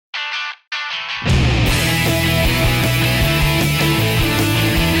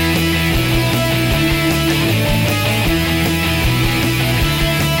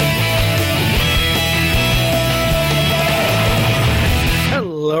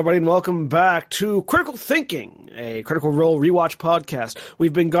everybody, and welcome back to Critical Thinking, a Critical Role rewatch podcast.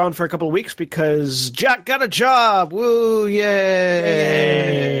 We've been gone for a couple of weeks because Jack got a job. Woo, yay!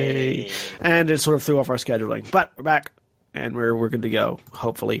 And it sort of threw off our scheduling. But we're back, and we're good to go.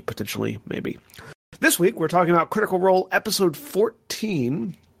 Hopefully, potentially, maybe. This week, we're talking about Critical Role episode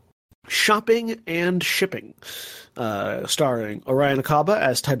 14, Shopping and Shipping. Starring Orion Akaba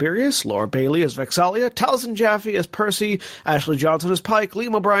as Tiberius, Laura Bailey as Vexalia, Taliesin Jaffe as Percy, Ashley Johnson as Pike,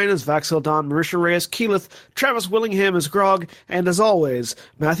 Liam O'Brien as Vaxil Don, Marisha Ray as Keyleth, Travis Willingham as Grog, and as always,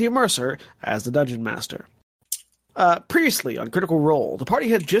 Matthew Mercer as the Dungeon Master. Previously on Critical Role, the party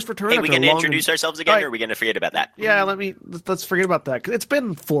had just returned. Hey, we going to introduce ourselves again, or are we going to forget about that? Yeah, let's forget about that. It's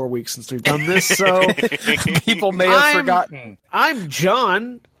been 4 weeks since we've done this, so people may have forgotten. I'm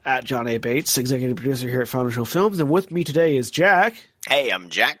John, at John A. Bates, executive producer here at Foundational Films, and with me today is Jack. Hey, I'm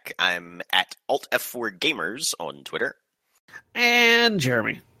Jack. I'm at Alt F4 Gamers on Twitter. And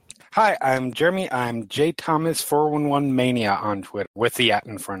Jeremy. Hi, I'm Jeremy. I'm J Thomas 411 Mania on Twitter with the at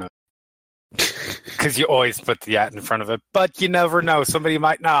in front of it. Because you always put the at in front of it, but you never know. Somebody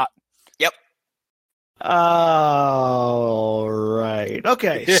might not. Yep. All right.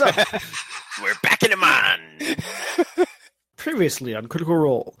 Okay, so we're back in the mine. Previously on Critical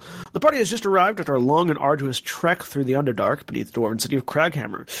Role, the party has just arrived after a long and arduous trek through the Underdark beneath the dwarven city of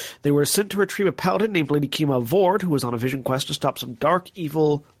Craghammer. They were sent to retrieve a paladin named Lady Kima Vord, who was on a vision quest to stop some dark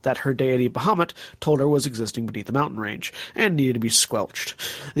evil that her deity Bahamut told her was existing beneath the mountain range, and needed to be squelched.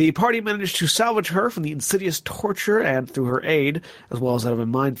 The party managed to salvage her from the insidious torture, and through her aid, as well as that of a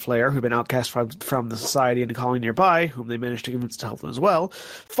mind flayer who had been outcast from the society and a colony nearby, whom they managed to convince to help them as well,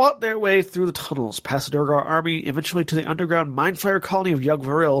 fought their way through the tunnels, past the Durgar army, eventually to the underground mind flayer colony of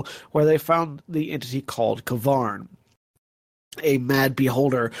Yugg-Varil, where they found the entity called Kavarn, a mad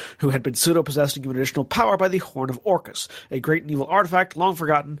beholder who had been pseudo-possessed and given additional power by the Horn of Orcus, a great and evil artifact long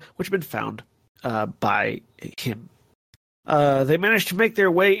forgotten, which had been found by him. They managed to make their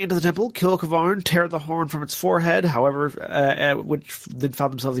way into the temple, kill Kavarn, tear the horn from its forehead, however, which then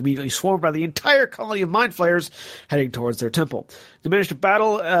found themselves immediately swarmed by the entire colony of mind flayers heading towards their temple. They managed to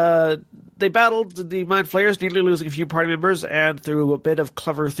battle, they battled the mind flayers, nearly losing a few party members, and through a bit of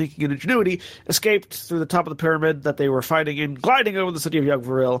clever thinking and ingenuity, escaped through the top of the pyramid that they were fighting in, gliding over the city of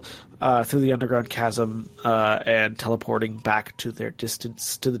Yugg-Varil, through the underground chasm, and teleporting back to the distant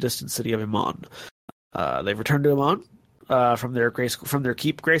city of Iman. They've returned to Iman from their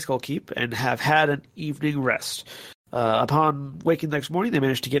keep, Grayskull Keep, and have had an evening rest. Upon waking the next morning, they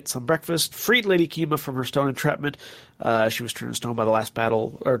managed to get some breakfast, freed Lady Kima from her stone entrapment. She was turned to stone by the last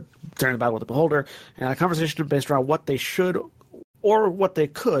battle, or during the battle with the Beholder, and a conversation based around what they should or what they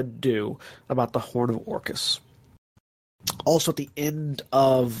could do about the Horn of Orcus. Also, at the end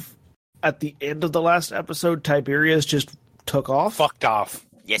of the last episode, Tiberius just took off. Fucked off.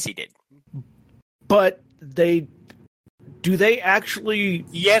 Yes, he did. But do they actually?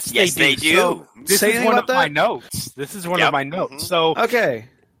 Yes, they do. So, this is one of my notes. Mm-hmm. So, okay.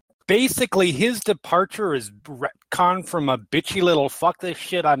 Basically, his departure is retcon from a bitchy little "fuck this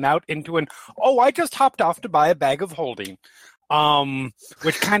shit, I'm out" into an I just hopped off to buy a bag of holding,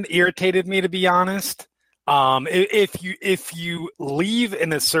 which kind of irritated me, to be honest. If you leave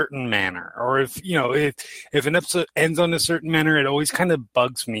in a certain manner, or if an episode ends on a certain manner, it always kind of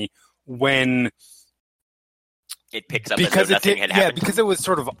bugs me when it picks up because nothing had happened. Yeah, because it was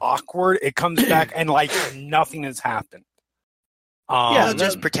sort of awkward. It comes back and like nothing has happened.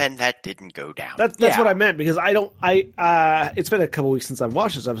 Just pretend that didn't go down. That's what I meant, because it's been a couple weeks since I've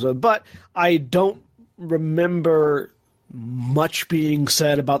watched this episode, but I don't remember much being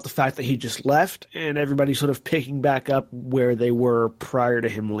said about the fact that he just left and everybody sort of picking back up where they were prior to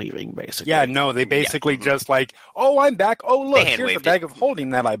him leaving, basically. Yeah, no, they basically just like, I'm back. Oh, look, here's a bag of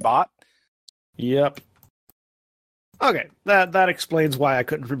holding that I bought. Yep. Okay, that explains why I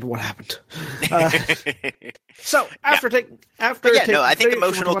couldn't remember what happened. So I think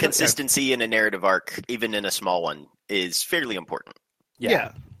emotional consistency in a narrative arc, even in a small one, is fairly important.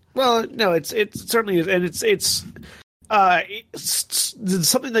 Yeah. Well, no, it certainly is, and it's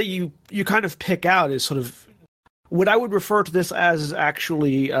something that you kind of pick out is sort of what I would refer to this as is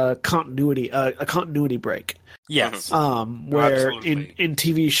actually a continuity break. Yes. Where in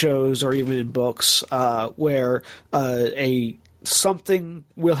TV shows or even in books, where something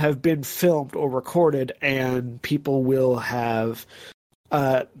will have been filmed or recorded and people will have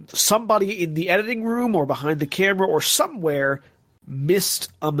somebody in the editing room or behind the camera or somewhere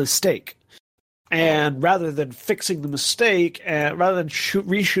missed a mistake. And rather than fixing the mistake, and rather than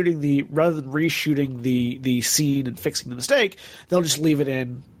reshooting the scene and fixing the mistake, they'll just leave it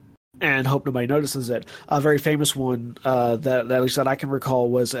in and hope nobody notices it. A very famous one that at least that I can recall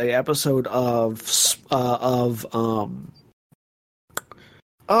was a episode of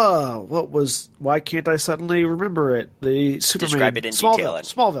why can't I suddenly remember it? The Superman. Describe it in detail.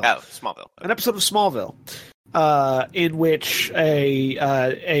 Smallville. Oh, Smallville. Okay. An episode of Smallville, in which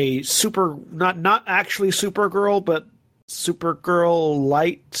a super not actually Supergirl, but Supergirl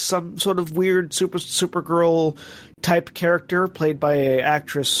light, some sort of weird Supergirl type character played by an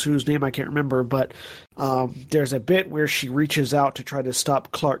actress whose name I can't remember, but there's a bit where she reaches out to try to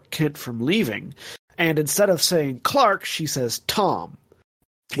stop Clark Kent from leaving, and instead of saying Clark, she says Tom,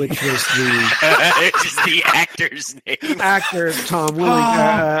 which was the actor's name. Actor Tom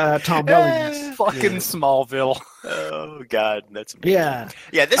Williams. Fucking Smallville. Oh God, that's yeah.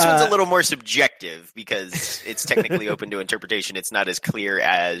 This one's a little more subjective because it's technically open to interpretation. It's not as clear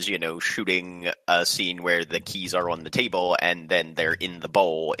as shooting a scene where the keys are on the table and then they're in the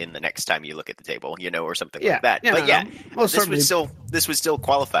bowl in the next time you look at the table, or something like that. But this would still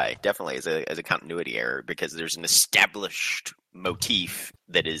qualify definitely as a continuity error because there's an established motif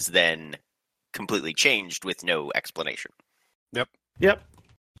that is then completely changed with no explanation. Yep.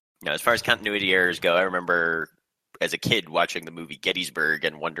 Now, as far as continuity errors go, I remember as a kid watching the movie Gettysburg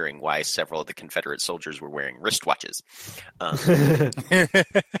and wondering why several of the Confederate soldiers were wearing wristwatches.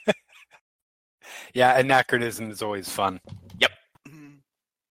 Yeah, anachronism is always fun. Yep.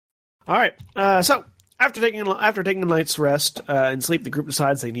 All right. So after taking a night's rest and sleep, the group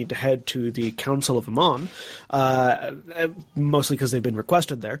decides they need to head to the Council of Amon, mostly because they've been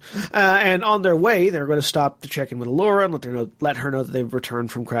requested there. And on their way, they're going to stop to check in with Allura and let her know that they've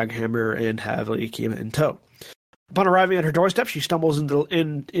returned from Craghammer and have Lady Kima in tow. Upon arriving at her doorstep, she stumbles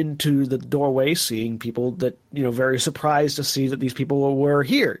into the doorway, seeing people that, very surprised to see that these people were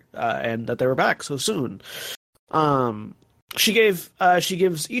here and that they were back so soon. She gives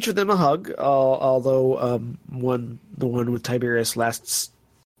each of them a hug, although the one with Tiberius lasts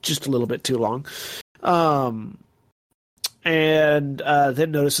just a little bit too long. And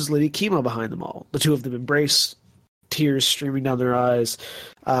then notices Lady Kima behind them all. The two of them embrace, tears streaming down their eyes,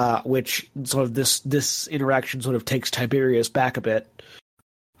 which sort of this interaction sort of takes Tiberius back a bit.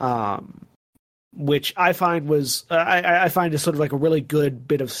 Which I find was I find is sort of like a really good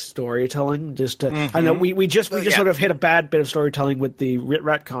bit of storytelling. I know we just sort of hit a bad bit of storytelling with the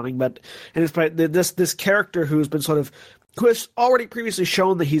retconning, but it's by this character who has already previously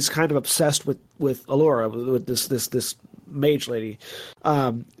shown that he's kind of obsessed with Allura, with this mage lady,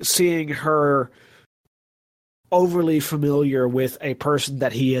 seeing her overly familiar with a person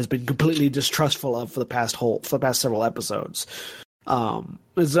that he has been completely distrustful of for the past several episodes.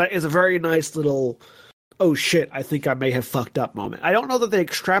 Is a very nice little, oh shit, I think I may have fucked up moment. I don't know that they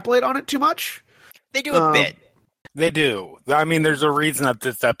extrapolate on it too much. They do a bit. They do. I mean, there's a reason that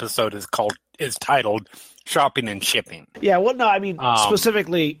this episode is titled Shopping and Shipping. Yeah, well, no, I mean,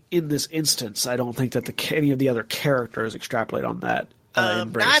 specifically in this instance, I don't think that any of the other characters extrapolate on that. They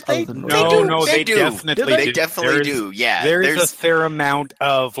definitely do. Yeah, there's a fair amount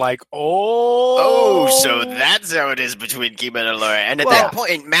of like, so that's how it is between Kima and Allura. And at that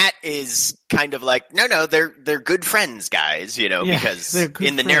point, Matt is kind of like, no, they're good friends, guys. Because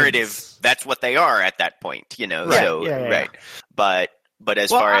in the narrative, that's what they are at that point. Right. But as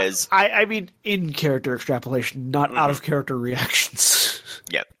far as I mean, in character extrapolation, not out of character reactions.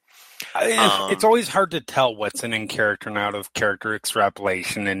 Yep. It's always hard to tell what's an in-character and out-of-character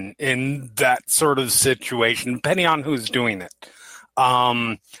extrapolation in that sort of situation, depending on who's doing it.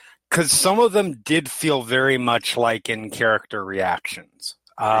 Because some of them did feel very much like in-character reactions.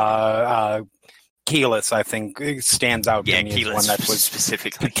 Keyless, I think, stands out to me as one that was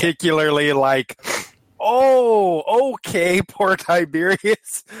specifically particularly like, oh, okay, poor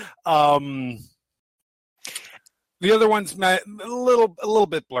Tiberius. The other one's a little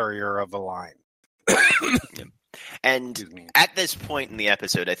bit blurrier of a line. And at this point in the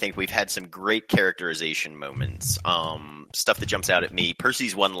episode, I think we've had some great characterization moments. Stuff that jumps out at me.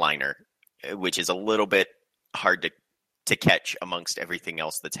 Percy's one-liner, which is a little bit hard to catch amongst everything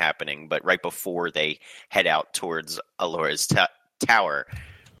else that's happening. But right before they head out towards Allura's tower,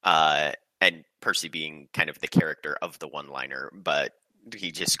 and Percy being kind of the character of the one-liner, but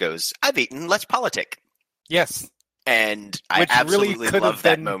he just goes, "I've eaten, let's politic." Yes. And I absolutely love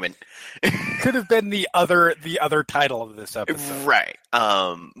that moment. Could have been the other title of this episode, right?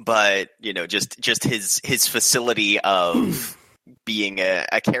 But just his facility of being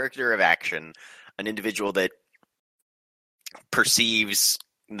a character of action, an individual that perceives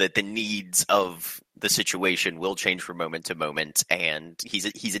that the needs of the situation will change from moment to moment, and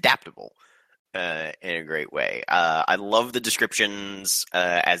he's adaptable. in a great way. I love the descriptions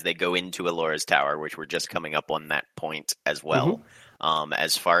as they go into Alora's tower, which we're just coming up on that point as well.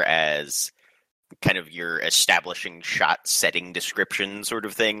 As far as kind of your establishing shot setting description sort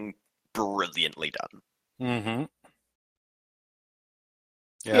of thing, brilliantly done. Mm-hmm.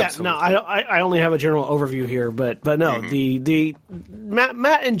 Yeah, no, I only have a general overview here, but no, the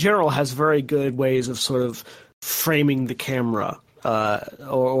Matt in general has very good ways of sort of framing the camera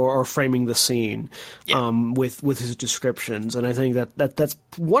or framing the scene with his descriptions, and I think that's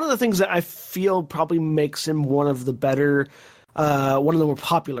one of the things that I feel probably makes him one of the better. One of the more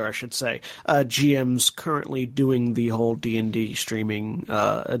popular, I should say, GMs currently doing the whole D&D streaming,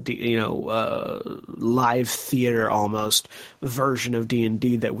 live theater almost version of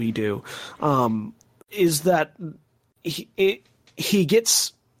D&D that we do, is that he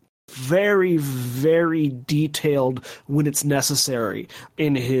gets very, very detailed when it's necessary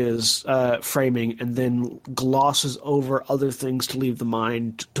in his framing, and then glosses over other things to leave the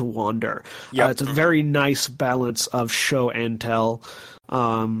mind to wander. It's a very nice balance of show and tell,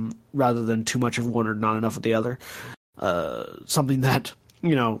 rather than too much of one or not enough of the other. Something that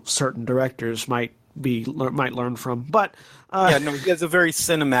certain directors might learn from. But he has a very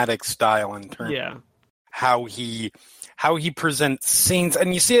cinematic style in terms of how he presents scenes,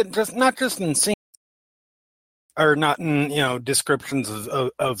 and you see it not just in scenes, or not in descriptions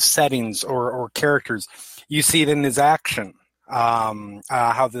of settings or characters. You see it in his action,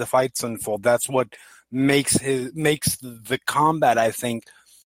 how the fights unfold. That's what makes the combat, I think.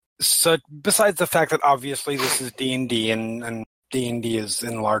 So besides the fact that obviously this is D&D, and D&D is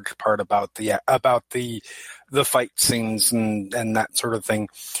in large part about the fight scenes and that sort of thing.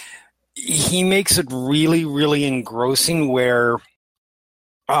 He makes it really, really engrossing, where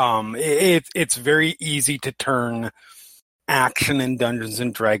it's very easy to turn action in Dungeons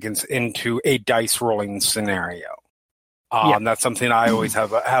and Dragons into a dice rolling scenario. That's something I always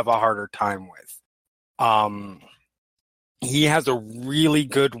have a harder time with. He has a really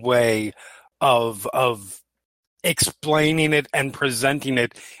good way of explaining it and presenting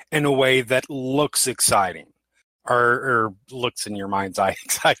it in a way that looks exciting. Or looks in your mind's eye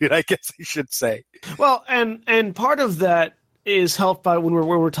excited, I guess I should say. Well, and part of that is helped by when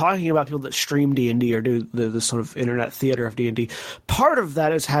we're talking about people that stream D&D or do the sort of internet theater of D&D. Part of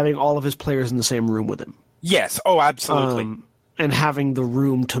that is having all of his players in the same room with him. Yes. Oh, absolutely. And having the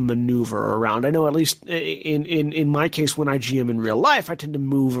room to maneuver around. I know, at least in my case, when I GM in real life, I tend to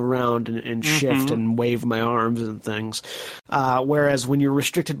move around and shift and wave my arms and things. Whereas when you're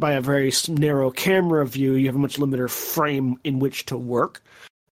restricted by a very narrow camera view, you have a much limited frame in which to work.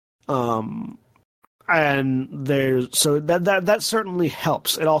 And that certainly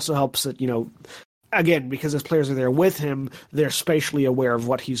helps. It also helps that, again, because his players are there with him, they're spatially aware of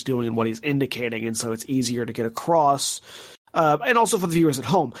what he's doing and what he's indicating, and so it's easier to get across. And also for the viewers at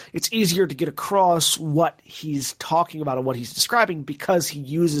home, it's easier to get across what he's talking about and what he's describing because he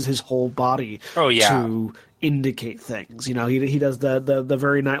uses his whole body to indicate things. He does the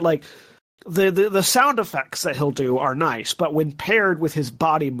very nice, like the sound effects that he'll do are nice, but when paired with his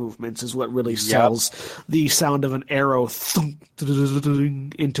body movements is what really sells the sound of an arrow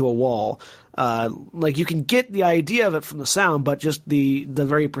into a wall. Like you can get the idea of it from the sound, but just the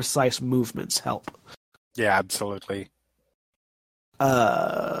very precise movements help. Yeah, absolutely.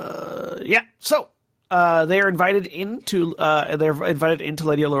 So they are invited into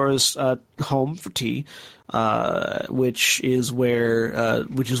Lady Alora's home for tea, which is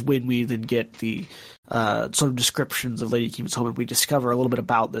when we then get the sort of descriptions of Lady Kima's home, and we discover a little bit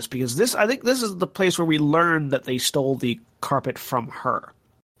about this, because I think this is the place where we learn that they stole the carpet from her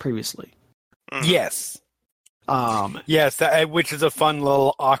previously. Yes. Which is a fun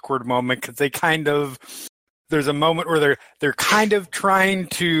little awkward moment, because they kind of. There's a moment where they're kind of trying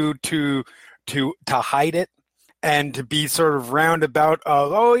to hide it and to be sort of roundabout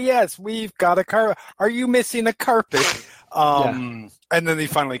of, oh yes, we've got a carpet. Are you missing a carpet? And then they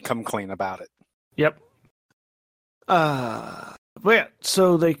finally come clean about it. Yep.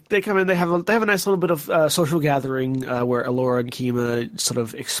 So they come in. They have a nice little bit of social gathering where Alora and Kima sort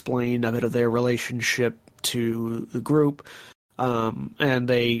of explain a bit of their relationship to the group. And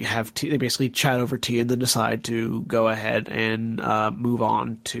they have tea, they basically chat over tea and then decide to go ahead and move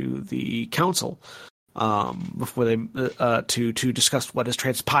on to the council before they to discuss what has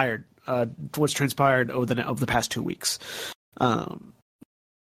transpired, what's transpired over the past 2 weeks.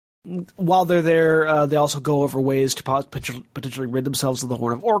 While they're there, they also go over ways to potentially rid themselves of the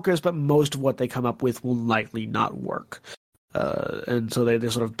Horn of Orcus, but most of what they come up with will likely not work. And so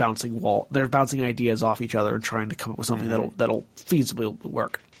they're sort of bouncing ideas off each other and trying to come up with something that'll feasibly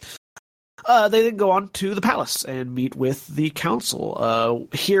work. They then go on to the palace and meet with the council.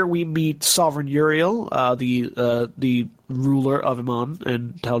 Here we meet Sovereign Uriel, the ruler of Iman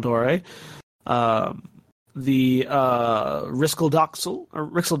and Taldore. The Riskeldoxiel,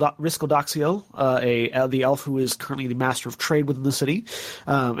 the elf who is currently the master of trade within the city,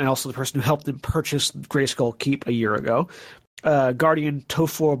 and also the person who helped them purchase Greyskull Keep a year ago. Guardian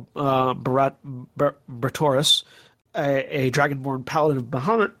Tofor Bratoris, a dragonborn paladin of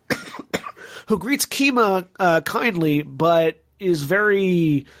Bahamut, who greets Kima kindly, but is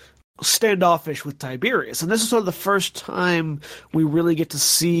very standoffish with Tiberius. And this is sort of the first time we really get to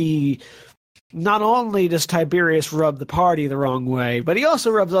see, not only does Tiberius rub the party the wrong way, but he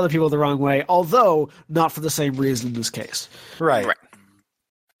also rubs other people the wrong way, although not for the same reason in this case. Right.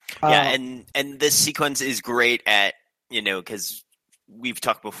 Yeah, and this sequence is great at, because we've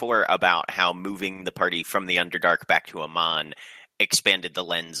talked before about how moving the party from the Underdark back to Amon expanded the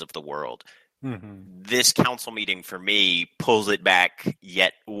lens of the world. Mm-hmm. This council meeting, for me, pulls it back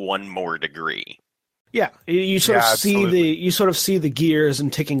yet one more degree. Yeah, you sort of see the gears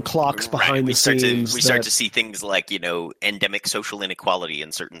and ticking clocks behind the scenes. We start to see things like, endemic social inequality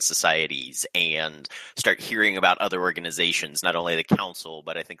in certain societies, and start hearing about other organizations, not only the council,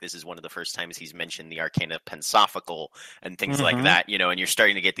 but I think this is one of the first times he's mentioned the Arcana Pensophical and things like that, and you're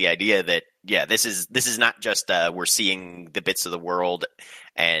starting to get the idea that, this is not just we're seeing the bits of the world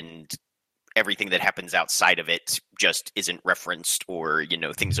and everything that happens outside of it just isn't referenced, or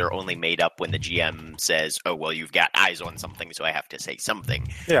things are only made up when the GM says, oh well, you've got eyes on something, so I have to say something.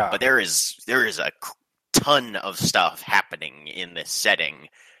 But there is a ton of stuff happening in this setting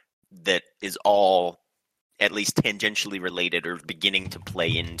that is all at least tangentially related or beginning to play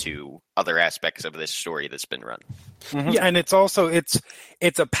into other aspects of this story that's been run. Yeah, and it's also it's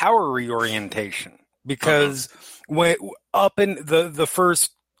a power reorientation, because when up in the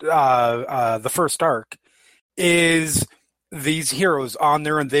first arc is these heroes on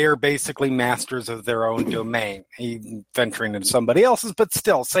there, and they are basically masters of their own domain, venturing into somebody else's, but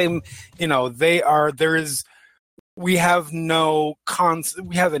still same. They are. We have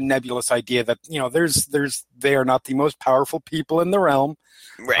we have a nebulous idea that they are not the most powerful people in the realm,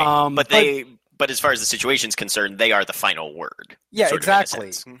 right? But as far as the situation's concerned, they are the final word. Yeah,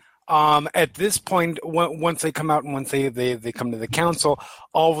 exactly. At this point, once they come out and once they come to the council,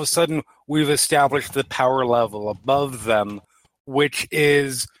 all of a sudden we've established the power level above them, which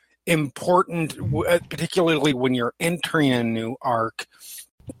is important, particularly when you're entering a new arc,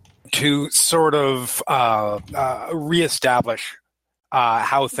 to sort of reestablish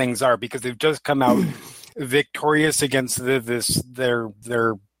how things are, because they've just come out victorious against their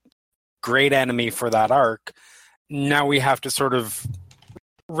great enemy for that arc. Now we have to sort of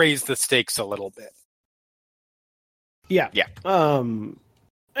raise the stakes a little bit. Yeah.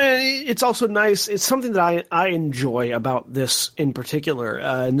 It's also nice. It's something that I enjoy about this in particular,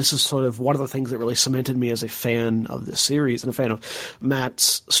 and this is sort of one of the things that really cemented me as a fan of this series and a fan of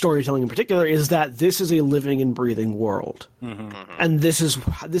Matt's storytelling in particular, is that this is a living and breathing world. And this is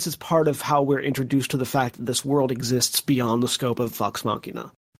part of how we're introduced to the fact that this world exists beyond the scope of Vox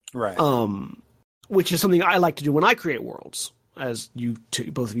Machina. Right. Which is something I like to do when I create worlds, as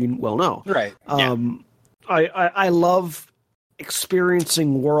both of you well know. Right. I love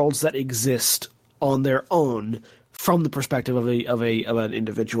experiencing worlds that exist on their own from the perspective of an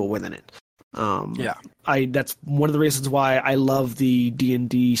individual within it. That's one of the reasons why I love the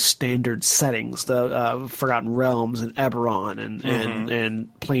D&D standard settings, the Forgotten Realms and Eberron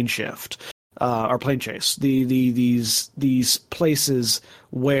and Plane Shift or Plane Chase. These places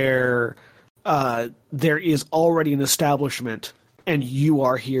where there is already an establishment, and you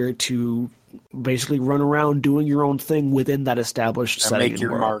are here to basically run around doing your own thing within that established setting. Make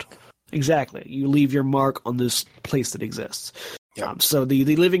your world. mark. Exactly. You leave your mark on this place that exists. Yep. So the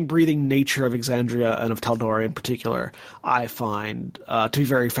living, breathing nature of Exandria and of Taldora in particular, I find to be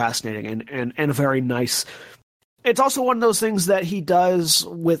very fascinating and very nice. It's also one of those things that he does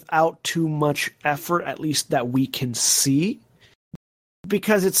without too much effort, at least that we can see,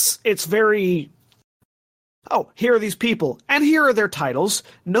 because it's very... Oh, here are these people, and here are their titles.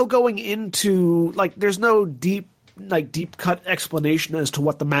 No going into, there's no deep cut explanation as to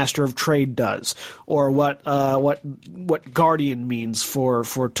what the Master of Trade does, or what Guardian means for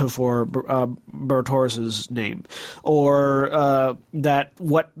Bertoris's name, or that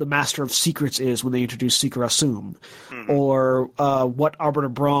what the Master of Secrets is when they introduce Secret Assum, or what Arbiter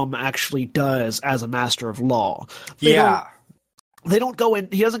Brom actually does as a Master of Law. They don't go in.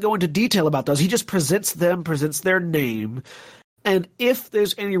 He doesn't go into detail about those. He just presents their name, And if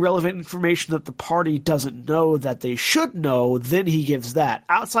there's any relevant information that the party doesn't know that they should know, then he gives that.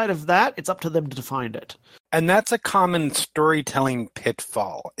 Outside of that, it's up to them to find it. And that's a common storytelling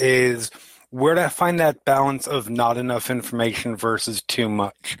pitfall, is where to find that balance of not enough information versus too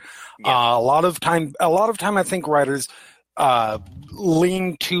much. Yeah. A lot of time, I think writers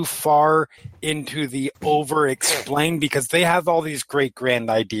lean too far into the over-explain because they have all these great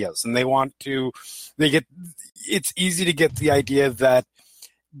grand ideas, and it's easy to get the idea that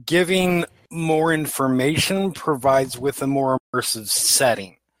giving more information provides with a more immersive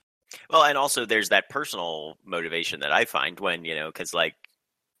setting. Well, and also there's that personal motivation that I find when, because like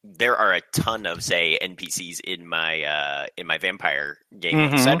there are a ton of, say, NPCs in my vampire game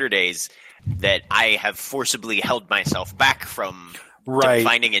on Saturdays that I have forcibly held myself back from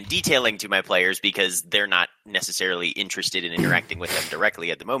defining and detailing to my players because they're not necessarily interested in interacting with them directly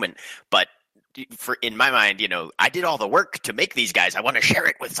at the moment. But in my mind, I did all the work to make these guys. I want to share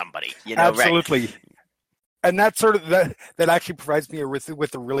it with somebody. Absolutely. Right? And that's sort of that actually provides me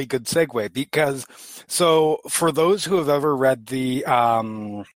with a really good segue, because so for those who have ever read the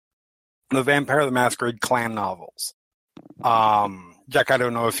Vampire the Masquerade clan novels, Jack, I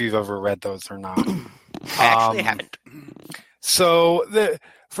don't know if you've ever read those or not. I actually haven't. So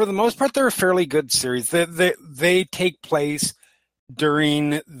for the most part, they're a fairly good series. They take place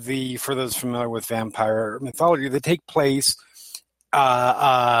during for those familiar with vampire mythology, they take place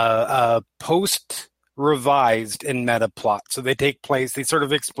post revised in meta plot. So they sort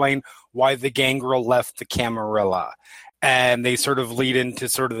of explain why the gangrel left the Camarilla, and they sort of lead into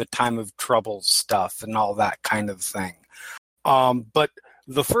sort of the time of trouble stuff and all that kind of thing. But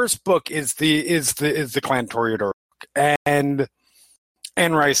the first book is the Clan Toreador, and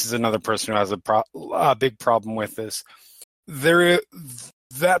Anne Rice is another person who has a big problem with this.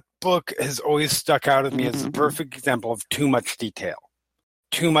 That book has always stuck out at me as the perfect example of too much detail,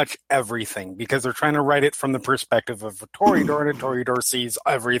 too much everything, because they're trying to write it from the perspective of a Toreador, and a Toreador sees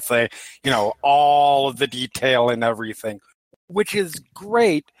everything, all of the detail and everything, which is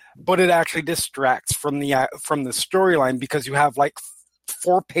great, but it actually distracts from the storyline, because you have like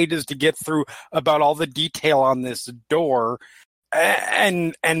 4 pages to get through about all the detail on this door.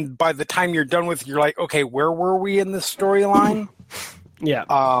 And by the time you're done with it, you're like, okay, where were we in this storyline? Yeah.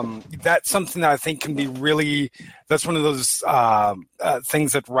 That's something that I think can be really, that's one of those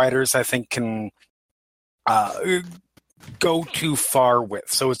things that writers, I think, can go too far with.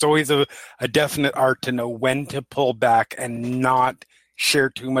 So it's always a definite art to know when to pull back and not share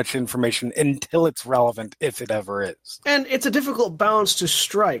too much information until it's relevant, if it ever is. And it's a difficult balance to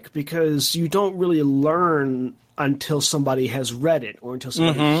strike, because you don't really learn until somebody has read it or until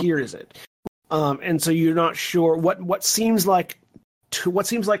somebody hears it. And so you're not sure what seems like too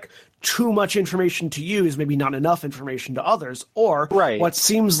much information to you is maybe not enough information to others, or what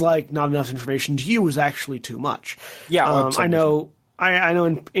seems like not enough information to you is actually too much. Yeah, I know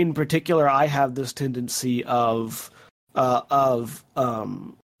in particular, I have this tendency of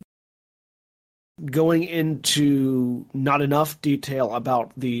going into not enough detail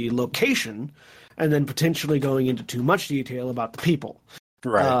about the location, and then potentially going into too much detail about the people.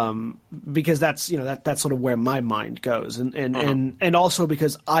 Right. Because that's that's sort of where my mind goes, and also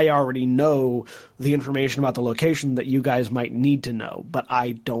because I already know the information about the location that you guys might need to know, but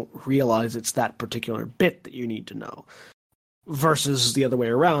I don't realize it's that particular bit that you need to know. Versus the other way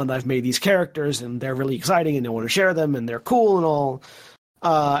around, I've made these characters and they're really exciting and I want to share them and they're cool and all,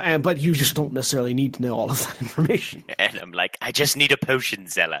 but you just don't necessarily need to know all of that information. And I'm like, I just need a potion,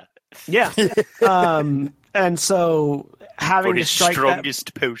 Zella. Yeah. And so having to strike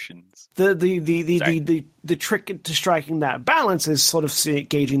strongest potions. The trick to striking that balance is sort of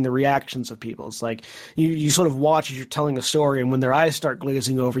gauging the reactions of people. It's like you sort of watch as you're telling a story, and when their eyes start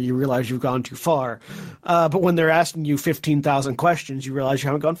glazing over, you realize you've gone too far. But when they're asking you 15,000 questions, you realize you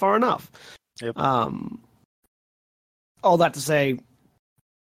haven't gone far enough. Yep. All that to say,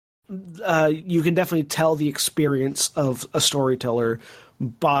 you can definitely tell the experience of a storyteller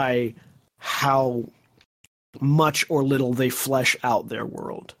by how much or little they flesh out their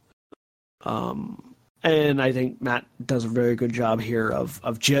world. And I think Matt does a very good job here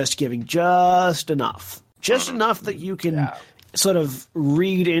of just giving just enough that you can sort of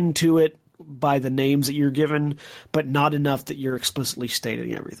read into it by the names that you're given, but not enough that you're explicitly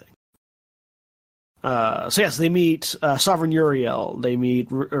stating everything. So yes, they meet Sovereign Uriel, they meet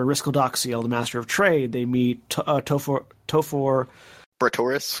Riskaldoxiel, the Master of Trade, they meet Tofor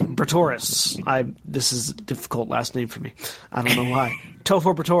Bratoris. This is a difficult last name for me. I don't know why.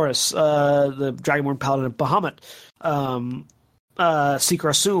 Tofor Bratoris, the Dragonborn Paladin of Bahamut. Seeker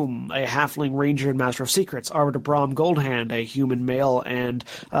Assume, a halfling ranger and master of secrets. Arbiter Brahm Goldhand, a human male and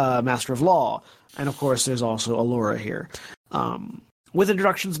master of law. And of course, there's also Allura here. With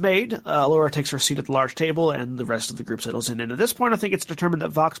introductions made, Allura takes her seat at the large table, and the rest of the group settles in. And at this point, I think it's determined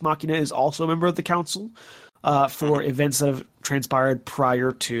that Vox Machina is also a member of the council for events that have transpired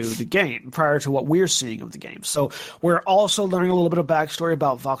prior to the game, prior to what we're seeing of the game. So we're also learning a little bit of backstory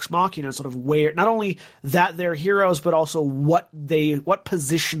about Vox Machina, sort of where not only that they're heroes, but also what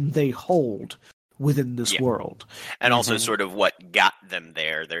position they hold within this world. And also sort of what got them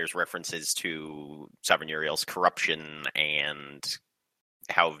there. There's references to Sovereign Uriel's corruption and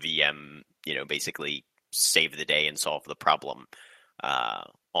how VM, basically saved the day and solved the problem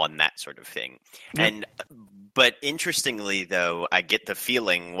on that sort of thing. But interestingly, though, I get the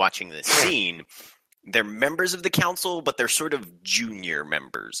feeling watching this scene, they're members of the council, but they're sort of junior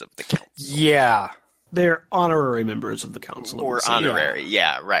members of the council. Yeah. They're honorary members of the council. Or honorary,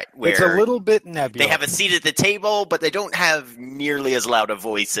 right. It's a little bit nebulous. They have a seat at the table, but they don't have nearly as loud a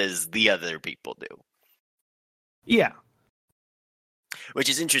voice as the other people do. Yeah. Which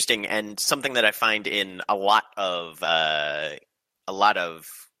is interesting, and something that I find in a lot of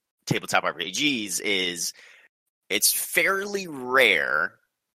tabletop RPGs is it's fairly rare,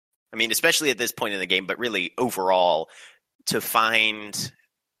 I mean, especially at this point in the game, but really overall, to find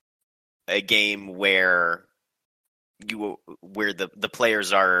a game where the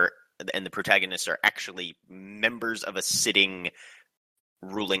players are and the protagonists are actually members of a sitting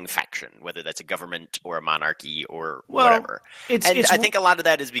ruling faction, whether that's a government or a monarchy or whatever. I think a lot of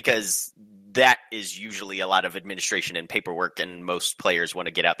that is because that is usually a lot of administration and paperwork, and most players want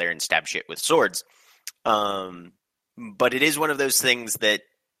to get out there and stab shit with swords. But it is one of those things that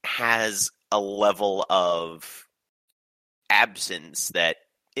has a level of absence that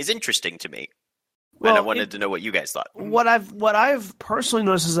is interesting to me. And I wanted to know what you guys thought. What I've personally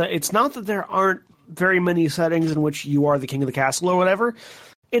noticed is that it's not that there aren't very many settings in which you are the king of the castle or whatever.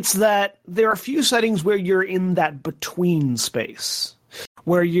 It's that there are a few settings where you're in that between space,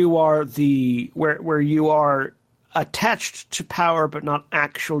 where you are where you are attached to power but not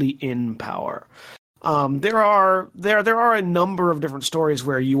actually in power. There are a number of different stories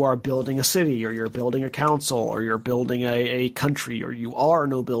where you are building a city, or you're building a council, or you're building a country, or you are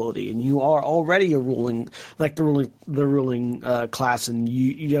nobility, and you are already a ruling class, and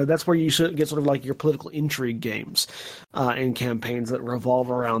you know that's where you should get sort of like your political intrigue games and campaigns that revolve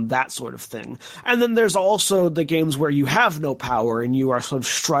around that sort of thing. And then there's also the games where you have no power and you are sort of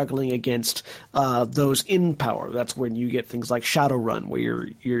struggling against those in power. That's when you get things like Shadowrun, where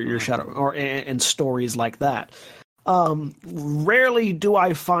you're shadow and stories like that. Rarely do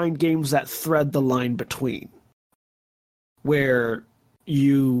I find games that thread the line between, where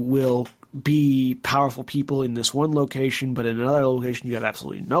you will be powerful people in this one location, but in another location you have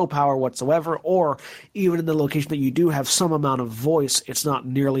absolutely no power whatsoever, or even in the location that you do have some amount of voice, it's not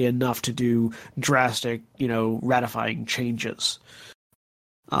nearly enough to do drastic, ratifying changes.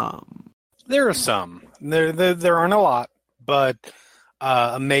 There are some. There aren't a lot, but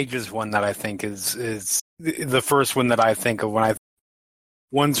a mage is one that I think is the first one that I think of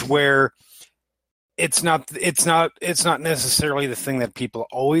ones where it's not necessarily the thing that people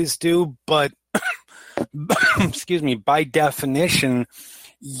always do, but excuse me, by definition,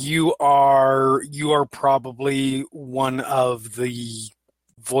 you are probably one of the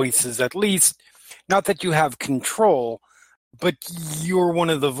voices, at least, not that you have control, but you're one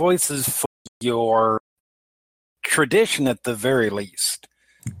of the voices for your tradition at the very least,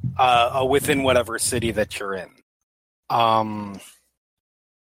 within whatever city that you're in.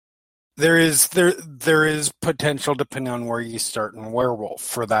 There is potential, depending on where you start in Werewolf,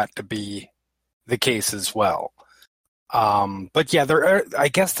 for that to be the case as well. But yeah, I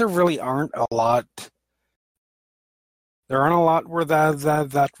guess there really aren't a lot. There aren't a lot where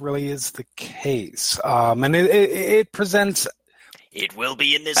that really is the case, and it presents. It will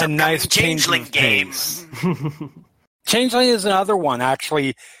be in this a upcoming nice Changeling game. Changeling is another one,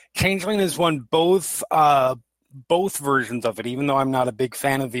 actually. Changeling is one both versions of it, even though I'm not a big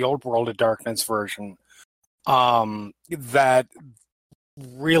fan of the Old World of Darkness version. That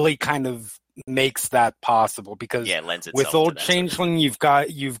really kind of makes that possible, because with Old Changeling you've got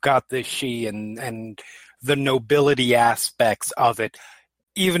the she and the nobility aspects of it,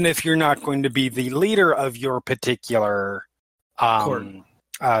 even if you're not going to be the leader of your particular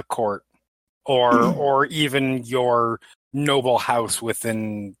court, or even your noble house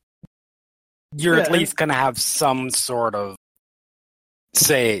within. You're at least going to have some sort of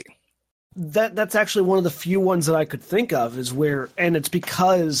say. That's actually one of the few ones that I could think of, is where, and it's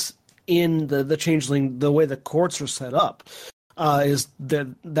because in the Changeling, the way the courts are set up, is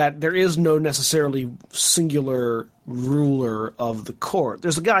that there is no necessarily singular ruler of the court.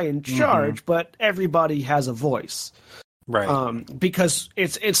 There's a guy in charge, but everybody has a voice. Right. Because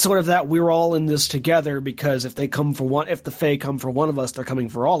it's sort of that we're all in this together, because if the Fae come for one of us, they're coming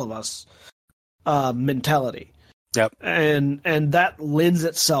for all of us mentality. Yep. And that lends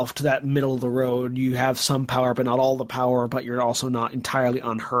itself to that middle of the road. You have some power, but not all the power, but you're also not entirely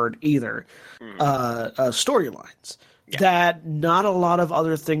unheard either. Storylines that not a lot of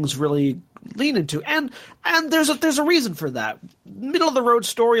other things really lean into, and there's a reason for that. Middle of the road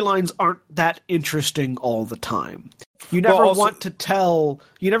storylines aren't that interesting all the time. You never want to tell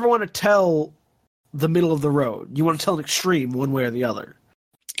the middle of the road. You want to tell an extreme one way or the other.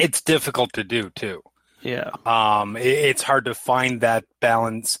 It's difficult to do too. Yeah. It's hard to find that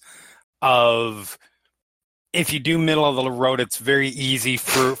balance of, if you do middle of the road, it's very easy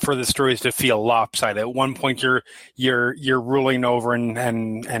for the stories to feel lopsided. At one point, you're ruling over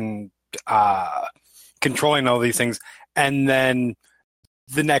and controlling all these things, and then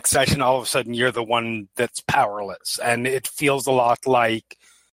the next session, all of a sudden, you're the one that's powerless, and it feels a lot like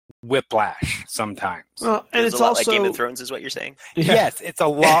Whiplash sometimes. Well, and it's a lot also like Game of Thrones, is what you're saying. Yeah. Yes, it's a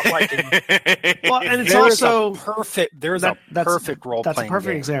lot like. Well, and it's also perfect. There's a perfect role. That's a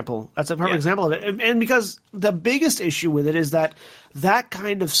perfect game. example. That's a perfect example of it. And because the biggest issue with it is that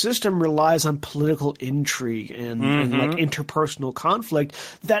kind of system relies on political intrigue and like interpersonal conflict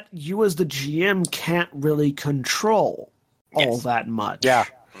that you as the GM can't really control all that much. Yeah.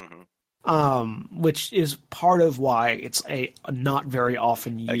 Which is part of why it's a not very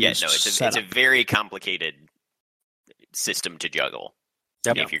often used. It's a very complicated system to juggle.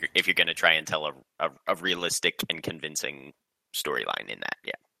 Yep. If you're going to try and tell a realistic and convincing storyline in that,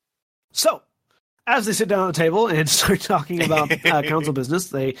 So, as they sit down at the table and start talking about council business,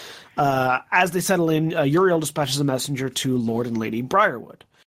 they, as they settle in, Uriel dispatches a messenger to Lord and Lady Briarwood.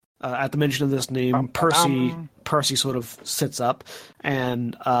 At the mention of this name, Percy sort of sits up,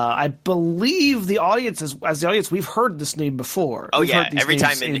 and I believe the audience, as the audience, we've heard this name before. Every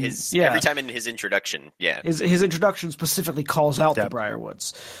time in his introduction, his introduction specifically calls out the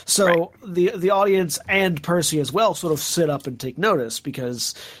Briarwoods. So the audience and Percy as well sort of sit up and take notice,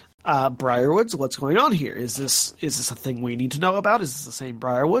 because Briarwoods, what's going on here? Is this a thing we need to know about? Is this the same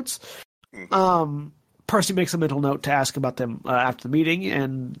Briarwoods? Percy makes a mental note to ask about them after the meeting,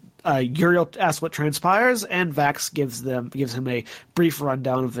 and Uriel asks what transpires, and Vax gives him a brief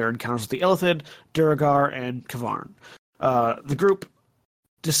rundown of their encounters with the Illithid, Duragar, and Kavarn. The group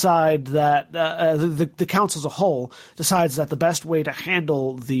decide that the council as a whole decides that the best way to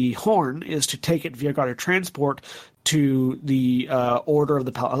handle the horn is to take it via guarded transport to the Order of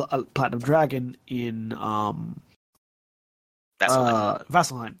the Platinum Dragon in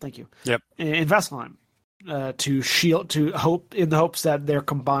Vasselheim. Thank you. Yep. In Vasselheim. To hope in the hopes that their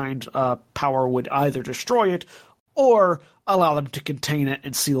combined power would either destroy it or allow them to contain it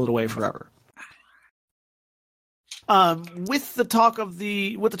and seal it away forever. With the talk of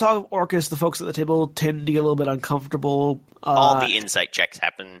Orcus, the folks at the table tend to get a little bit uncomfortable. All the insight checks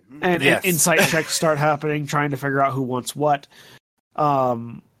happen, and insight checks start happening, trying to figure out who wants what.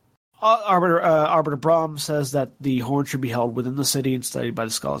 Arbiter Brahm says that the horn should be held within the city and studied by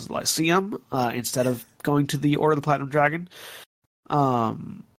the scholars of the Lyceum instead of going to the Order of the Platinum Dragon.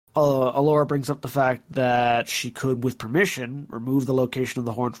 Alora brings up the fact that she could, with permission, remove the location of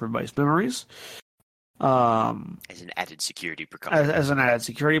the horn from everybody's memories. As an added security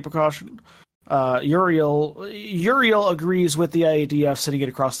precaution. Uriel agrees with the idea of sending it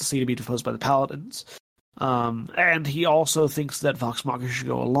across the sea to be deposed by the paladins. And he also thinks that Vox Machina should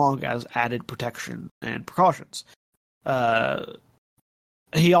go along as added protection and precautions.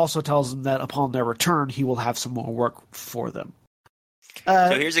 He also tells them that upon their return, he will have some more work for them.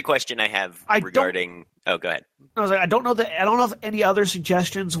 So here's a question I have regarding. Oh, go ahead. I don't know if any other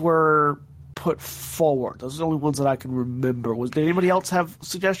suggestions were put forward. Those are the only ones that I can remember. Did anybody else have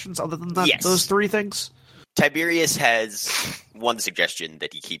suggestions other than that? Yes. Those three things? Tiberius has one suggestion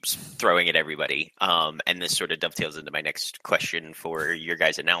that he keeps throwing at everybody, and this sort of dovetails into my next question for your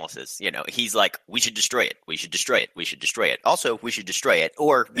guys' analysis. He's like, we should destroy it. We should destroy it. We should destroy it. Also, we should destroy it.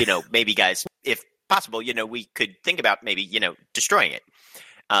 Or, maybe guys, if possible, we could think about maybe, destroying it.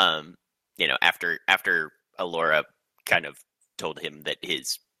 After Alora kind of told him that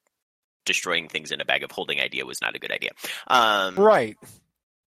his destroying things in a bag of holding idea was not a good idea. Right.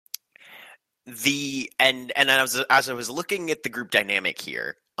 As I was looking at the group dynamic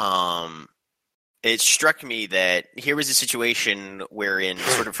here, it struck me that here was a situation wherein,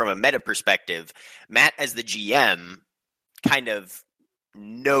 sort of from a meta perspective, Matt as the GM kind of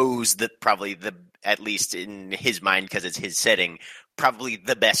knows that probably the at least in his mind, because it's his setting, probably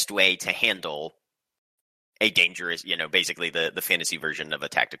the best way to handle a dangerous, basically the fantasy version of a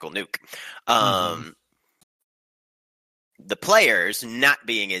tactical nuke. The players, not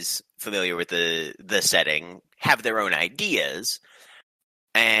being as familiar with the setting, have their own ideas,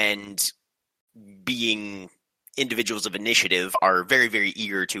 and being individuals of initiative are very, very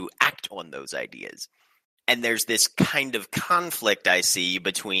eager to act on those ideas. And there's this kind of conflict I see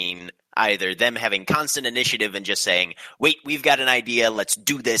between either them having constant initiative and just saying, wait, we've got an idea, let's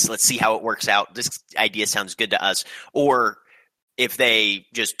do this, let's see how it works out, this idea sounds good to us, or if they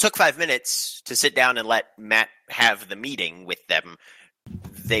just took 5 minutes to sit down and let Matt have the meeting with them,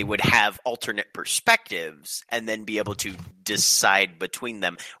 they would have alternate perspectives and then be able to decide between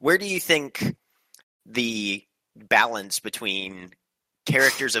them. Where do you think the balance between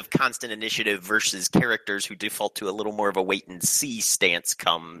characters of constant initiative versus characters who default to a little more of a wait-and-see stance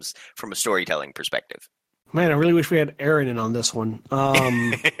comes from a storytelling perspective? Man, I really wish we had Aaron in on this one.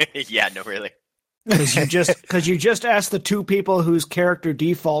 Yeah, no, really. Because you just asked the two people whose character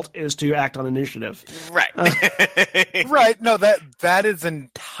default is to act on initiative. Right. Right. No, that is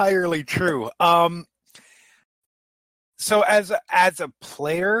entirely true. So as a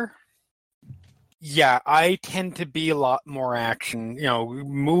player, yeah, I tend to be a lot more action.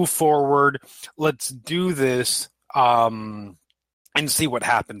 Move forward. Let's do this, and see what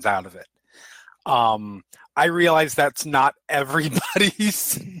happens out of it. I realize that's not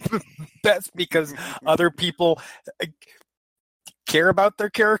everybody's best because other people care about their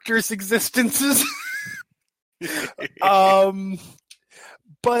characters' existences.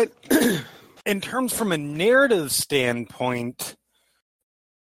 But in terms from a narrative standpoint,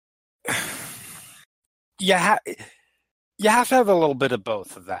 you have to have a little bit of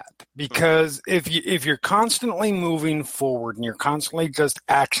both of that, because if you're constantly moving forward and you're constantly just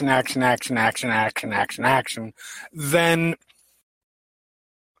action, then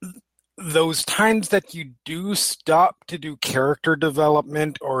those times that you do stop to do character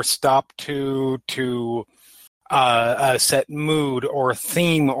development or stop to set mood or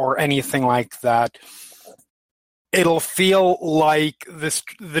theme or anything like that, it'll feel like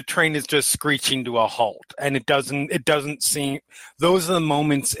the train is just screeching to a halt, and it doesn't seem. Those are the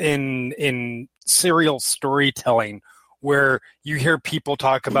moments in serial storytelling where you hear people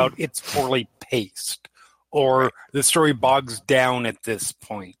talk about it's poorly paced or the story bogs down at this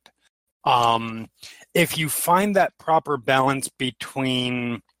point. If you find that proper balance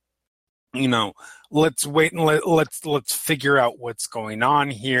between, let's wait and let's figure out what's going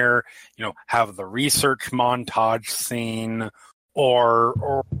on here, have the research montage scene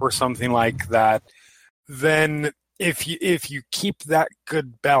or something like that, then if you keep that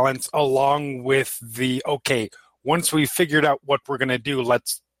good balance along with the, okay, once we've figured out what we're going to do,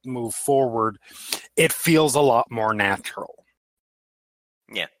 let's move forward, it feels a lot more natural.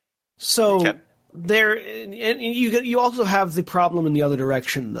 Yeah. So there, and you also have the problem in the other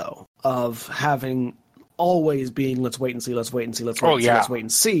direction, though, of having always being let's wait and see, let's wait and see, let's wait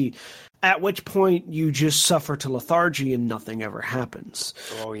and see. At which point you just suffer to lethargy and nothing ever happens.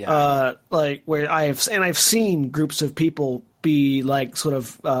 Oh yeah. Like where I've seen groups of people be like sort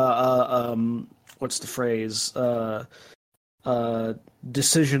of what's the phrase?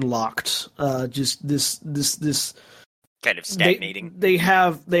 Decision locked. Just this. Kind of stagnating. They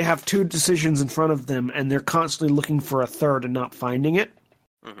have two decisions in front of them, and they're constantly looking for a third and not finding it.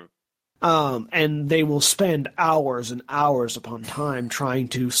 Mm-hmm. And they will spend hours and hours upon time trying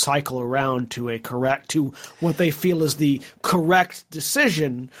to cycle around to what they feel is the correct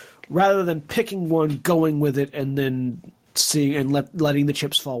decision, rather than picking one, going with it, and then seeing and letting the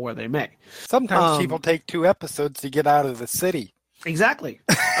chips fall where they may. Sometimes people take 2 episodes to get out of the city. Exactly.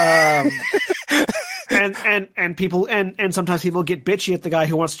 And people and sometimes people get bitchy at the guy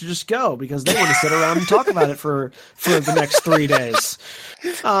who wants to just go because they want to sit around and talk about it for the next 3 days.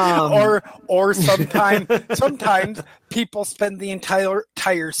 Or sometimes people spend the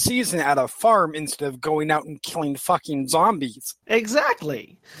entire season at a farm instead of going out and killing fucking zombies.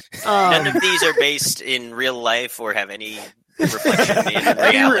 Exactly. None of these are based in real life or have any reflection in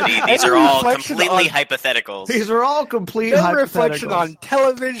reality. These are all completely hypotheticals. These are all complete hypotheticals. Reflection on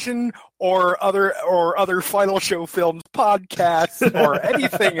television or other Final Show Films podcasts or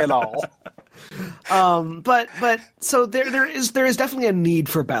anything at all. But so there is definitely a need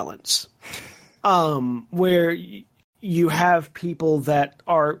for balance, where you have people that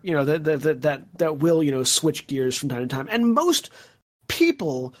are that will switch gears from time to time, and most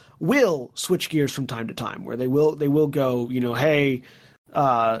people will switch gears from time to time, where they will go, hey,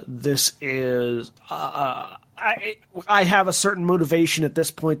 This is I have a certain motivation at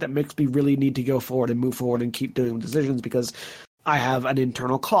this point that makes me really need to go forward and move forward and keep doing decisions because I have an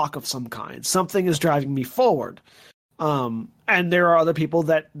internal clock of some kind. Something is driving me forward. And there are other people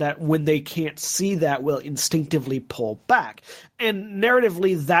that when they can't see that will instinctively pull back. And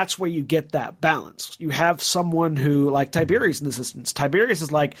narratively, that's where you get that balance. You have someone who, like Tiberius in this instance, Tiberius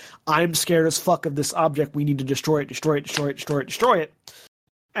is like, I'm scared as fuck of this object. We need to destroy it.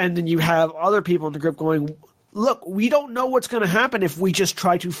 And then you have other people in the group going, look, we don't know what's going to happen if we just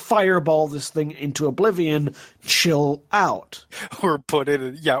try to fireball this thing into oblivion. Chill out. Or put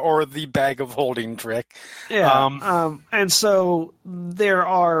it, or the bag of holding trick. Yeah. And so there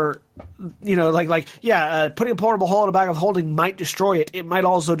are, putting a portable hole in a bag of holding might destroy it. It might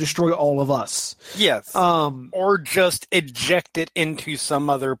also destroy all of us. Yes. Or just eject it into some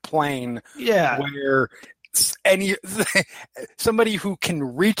other plane. Yeah. Where somebody who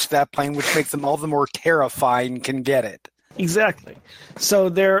can reach that plane, which makes them all the more terrifying, can get it. Exactly. So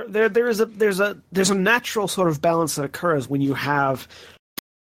there's a natural sort of balance that occurs when you have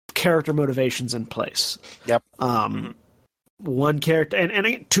character motivations in place. Yep. One character,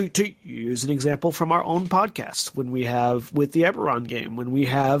 and to use an example from our own podcast, when we have with the Eberron game, when we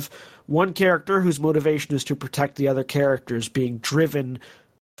have one character whose motivation is to protect the other characters being driven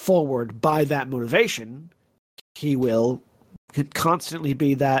forward by that motivation, he will constantly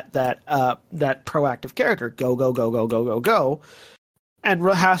be that proactive character. Go, and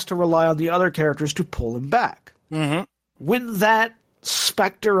has to rely on the other characters to pull him back. Mm-hmm. When that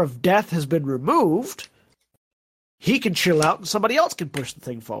specter of death has been removed, he can chill out and somebody else can push the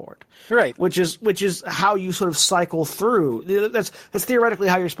thing forward. Right. Which is how you sort of cycle through. That's theoretically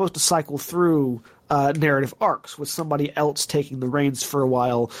how you're supposed to cycle through narrative arcs, with somebody else taking the reins for a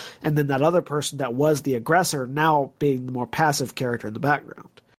while, and then that other person that was the aggressor now being the more passive character in the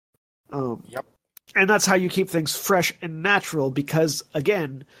background. Yep. And that's how you keep things fresh and natural, because,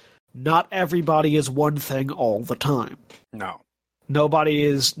 again, not everybody is one thing all the time. No. Nobody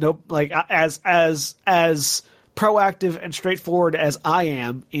is as proactive and straightforward as I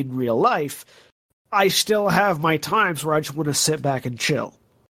am in real life. I still have my times where I just want to sit back and chill.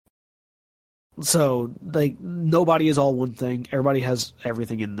 So, nobody is all one thing. Everybody has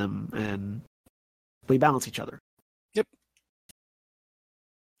everything in them, and we balance each other. Yep.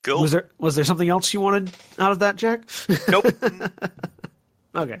 Cool. Was there something else you wanted out of that, Jack? Nope.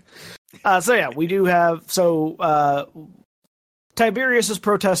 Okay. We do have... Tiberius is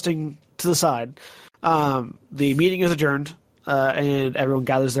protesting to the side. The meeting is adjourned, and everyone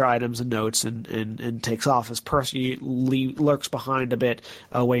gathers their items and notes and takes off as Percy lurks behind a bit,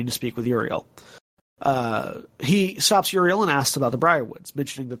 waiting to speak with Uriel. He stops Uriel and asks about the Briarwoods,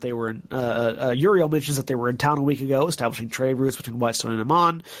 mentioning that they were in... Uriel mentions that they were in town a week ago, establishing trade routes between Whitestone and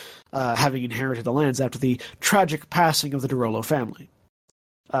Amon, having inherited the lands after the tragic passing of the Derolo family.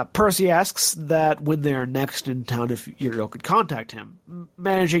 Percy asks that when they're next in town if Uriel could contact him,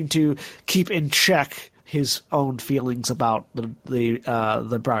 managing to keep in check his own feelings about the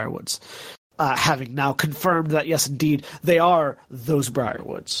Briarwoods, having now confirmed that yes, indeed, they are those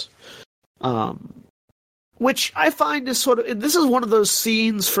Briarwoods. Which I find is sort of... This is one of those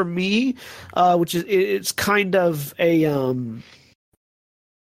scenes for me, which is... It's kind of a...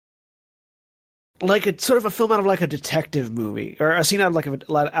 it's sort of a film out of a detective movie, or a scene out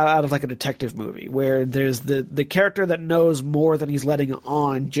of a detective movie, where there's the character that knows more than he's letting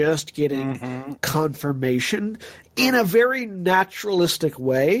on, just getting confirmation in a very naturalistic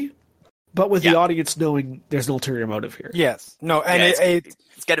way, but with the audience knowing there's an ulterior motive here. Yes. No, and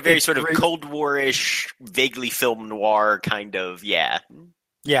it's got a very sort of Cold War-ish, vaguely film noir kind of, Yeah,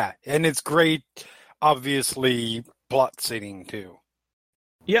 and it's great, obviously, plot seeding, too.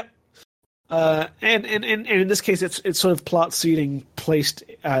 Yep. And in this case, it's sort of plot seeding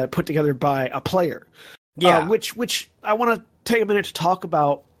put together by a player. Yeah. Which I want to take a minute to talk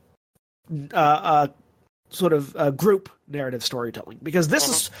about sort of group narrative storytelling, because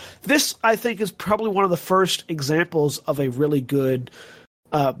this I think is probably one of the first examples of a really good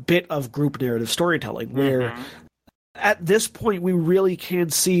bit of group narrative storytelling, where at this point we really can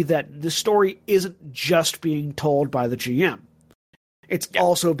see that the story isn't just being told by the GM. It's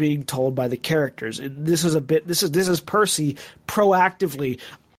also being told by the characters, and this is Percy proactively,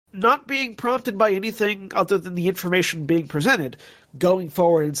 not being prompted by anything other than the information being presented, going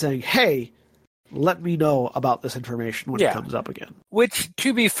forward and saying, "Hey, let me know about this information when it comes up again." Which,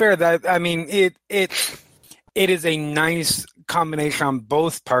 to be fair, it is a nice combination on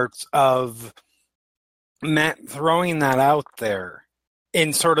both parts of Matt throwing that out there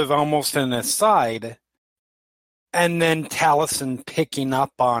in sort of almost an aside, and then Taliesin picking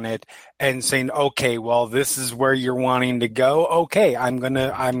up on it and saying, "Okay, well, this is where you're wanting to go. Okay, I'm going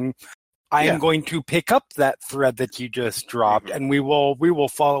to pick up that thread that you just dropped, and we will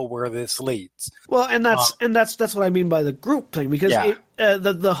follow where this leads." Well, and that's what I mean by the group thing, because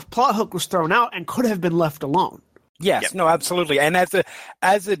the plot hook was thrown out and could have been left alone. Yes, no, absolutely. And as a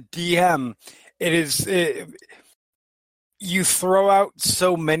DM, you throw out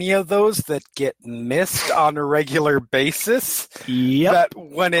so many of those that get missed on a regular basis that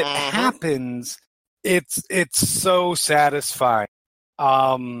when it happens, it's so satisfying.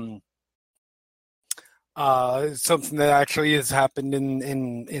 Something that actually has happened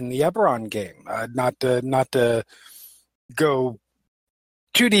in the Eberron game. Not to go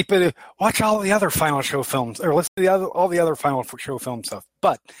too deep into, watch all the other Final Show films, or listen to all the other Final Show film stuff.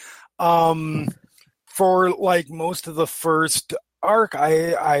 But for like most of the first arc,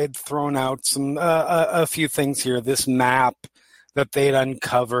 I had thrown out some a few things here. This map that they'd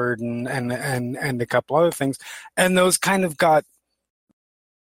uncovered, and a couple other things, and those kind of got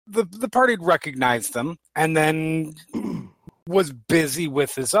the party recognized them, and then was busy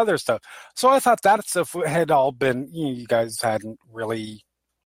with this other stuff. So I thought that stuff had all been, you guys hadn't really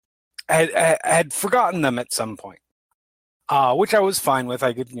had forgotten them at some point, which I was fine with.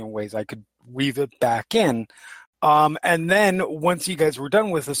 I could, ways I could weave it back in. And then once you guys were done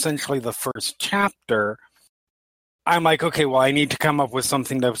with essentially the first chapter, I'm like, okay, well, I need to come up with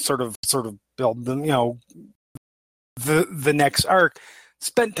something to sort of build them, the next arc.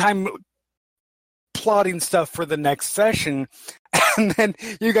 Spent time plotting stuff for the next session, and then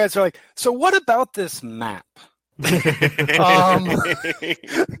you guys are like, so what about this map?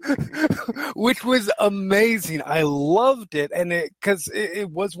 Which was amazing. I loved it, and because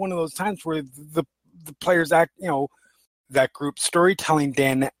it was one of those times where the players act, that group storytelling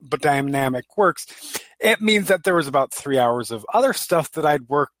dynamic works. It means that there was about 3 hours of other stuff that I'd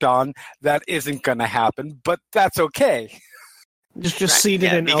worked on that isn't going to happen, but that's okay. Just seed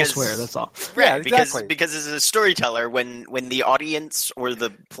it in elsewhere. That's all. Right, yeah, exactly. Because as a storyteller, when the audience or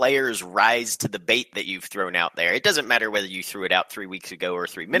the players rise to the bait that you've thrown out there, it doesn't matter whether you threw it out 3 weeks ago or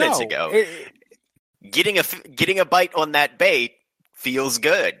 3 minutes ago. Getting a bite on that bait feels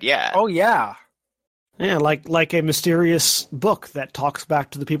good. Yeah. Oh yeah. Yeah, like a mysterious book that talks back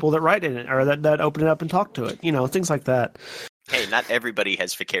to the people that write in it, or that open it up and talk to it. Things like that. Hey, not everybody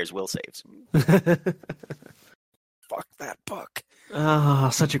has Faker's will saves. Fuck that book. Ah,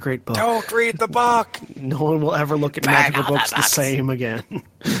 such a great book. Don't read the book. No one will ever look at magical books the same again.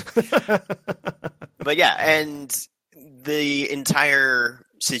 But yeah, and the entire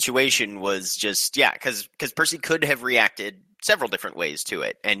situation was just, because Percy could have reacted several different ways to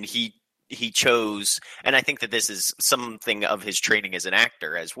it, and he chose, and I think that this is something of his training as an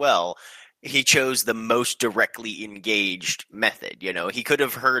actor as well, he chose the most directly engaged method. He could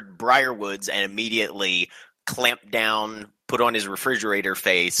have heard Briarwoods and immediately clamped down, put on his refrigerator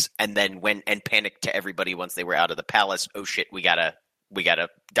face, and then went and panicked to everybody once they were out of the palace. Oh shit, we gotta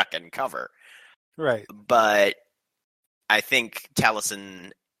duck and cover. Right. But I think Taliesin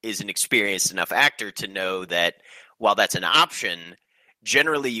is an experienced enough actor to know that while that's an option,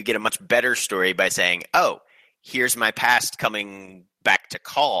 generally you get a much better story by saying, oh, here's my past coming back to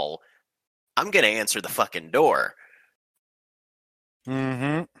call. I'm gonna answer the fucking door.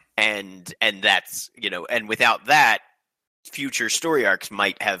 Mm-hmm. And that's, and without that, future story arcs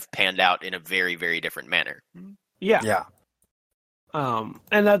might have panned out in a very, very different manner. Yeah. Yeah. And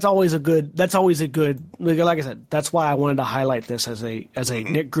that's always a good, like I said, that's why I wanted to highlight this as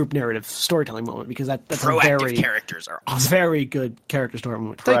a group narrative storytelling moment, because that's proactive characters are awesome. Very good character story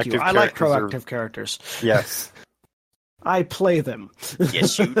moment. Thank you. I like proactive characters. Yes. I play them.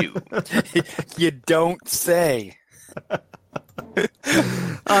 Yes, you do. You don't say.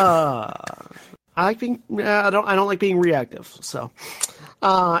 I like being. I don't like being reactive. So,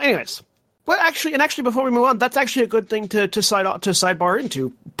 anyways, well, actually, before we move on, that's actually a good thing to sidebar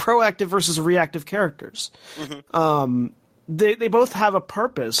into proactive versus reactive characters. Mm-hmm. They both have a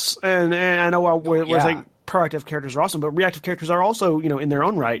purpose, and I know we're saying proactive characters are awesome, but reactive characters are also, in their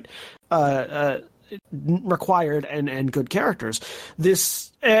own right, required and good characters.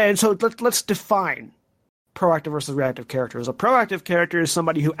 So let's define proactive versus reactive characters. A proactive character is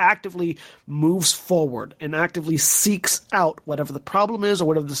somebody who actively moves forward and actively seeks out whatever the problem is or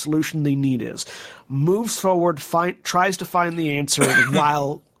whatever the solution they need is. Moves forward, tries to find the answer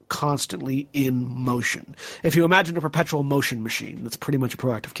while constantly in motion. If you imagine a perpetual motion machine, that's pretty much a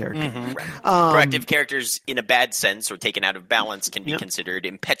proactive character. Mm-hmm. Proactive characters, in a bad sense or taken out of balance, can be considered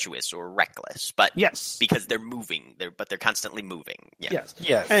impetuous or reckless, but yes, because they're moving, they're constantly moving. Yeah.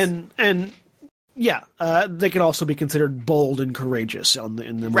 Yes. And Yeah, they can also be considered bold and courageous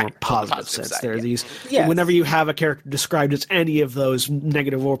in the more positive sense. side, There are these. Yes. Whenever you have a character described as any of those,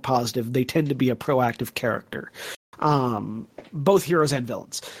 negative or positive, they tend to be a proactive character. Both heroes and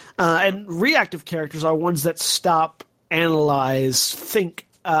villains. And reactive characters are ones that stop, analyze, think,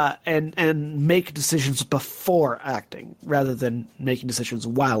 and make decisions before acting, rather than making decisions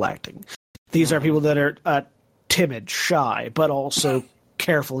while acting. These are people that are timid, shy, but also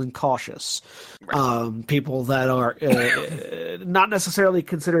careful and cautious. Right. People that are not necessarily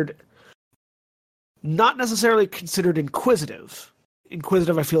considered inquisitive.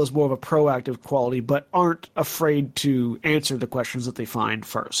 Inquisitive, I feel, is more of a proactive quality, but aren't afraid to answer the questions that they find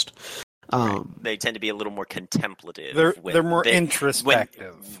first. They tend to be a little more contemplative. They're more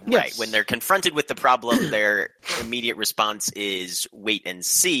introspective. Right. When they're confronted with the problem, their immediate response is wait and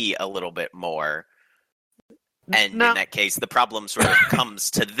see a little bit more. And in that case, the problem sort of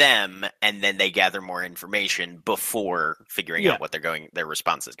comes to them, and then they gather more information before figuring out what their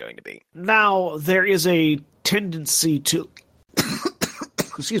response is going to be. Now, there is a tendency to...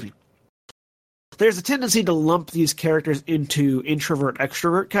 excuse me. There's a tendency to lump these characters into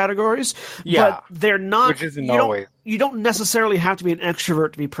introvert-extrovert categories, but they're not... Which isn't always. You don't necessarily have to be an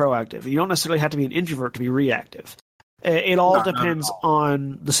extrovert to be proactive. You don't necessarily have to be an introvert to be reactive. It all depends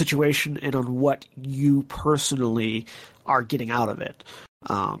on the situation and on what you personally are getting out of it.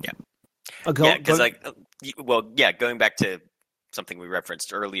 Going back to something we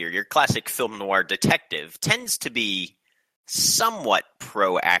referenced earlier, your classic film noir detective tends to be somewhat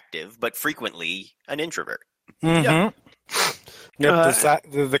proactive, but frequently an introvert. Mm-hmm. Yep,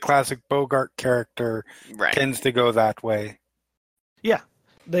 the classic Bogart character tends to go that way. Yeah.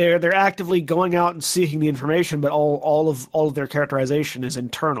 They're actively going out and seeking the information, but all of their characterization is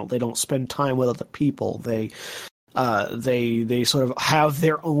internal. They don't spend time with other people. They sort of have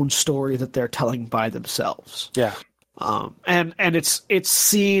their own story that they're telling by themselves. Yeah. And it's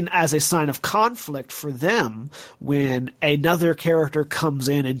seen as a sign of conflict for them when another character comes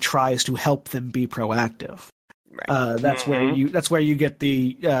in and tries to help them be proactive. Right. That's where you get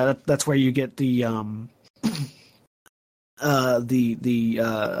the I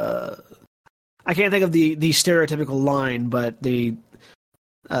can't think of the stereotypical line, but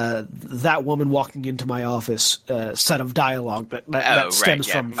that woman walking into my office set of dialogue that stems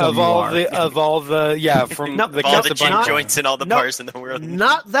from all the gin joints and all the bars in the world.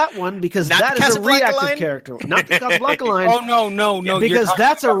 Not that one, because that is a reactive character. Not the Casablanca line. Oh no! Because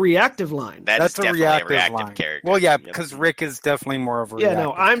that's a reactive line. That's a reactive character. Well, yeah, because Rick is definitely more of a reactive. Yeah,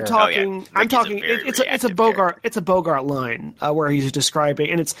 no, I'm talking. It's a Bogart. It's a Bogart line where he's describing,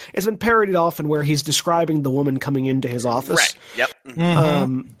 and it's been parodied often, where he's describing the woman coming into his office. Right. Yep.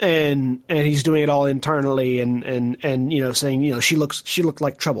 Mm-hmm. And he's doing it all internally, and saying she looked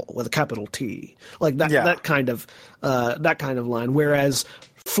like trouble with a capital T, like that that kind of line. Whereas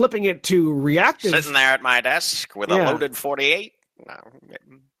flipping it to reactive, sitting there at my desk with a loaded .48.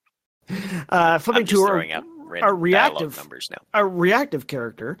 Flipping to a reactive numbers now. A reactive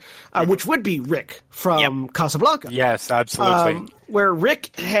character, which would be Rick from Casablanca. Yes, absolutely. Where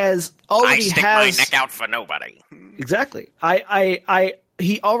Rick already stick my neck out for nobody. Exactly.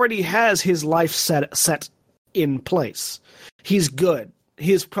 He already has his life set in place. He's good.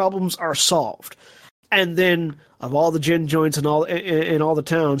 His problems are solved. And then, of all the gin joints in all the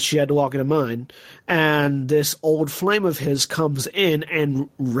towns, she had to walk into mine. And this old flame of his comes in and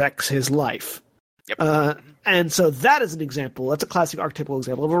wrecks his life. Yep. And so that is an example. That's a classic archetypal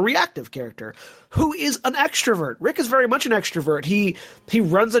example of a reactive character who is an extrovert. Rick is very much an extrovert. He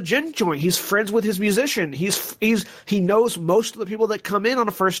runs a gin joint. He's friends with his musician. He knows most of the people that come in on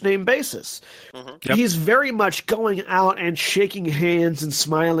a first name basis. Mm-hmm. Yep. He's very much going out and shaking hands and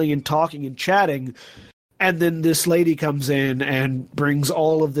smiling and talking and chatting. And then this lady comes in and brings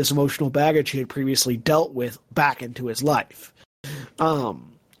all of this emotional baggage he had previously dealt with back into his life.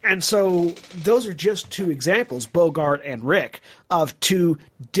 And so those are just two examples, Bogart and Rick, of two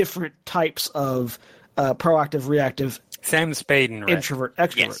different types of proactive, reactive, Sam Spade and Rick. Introvert,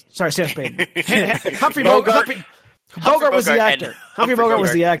 extrovert. Yes. Sorry, Sam Spade. Humphrey Bogart was the actor. Humphrey Bogart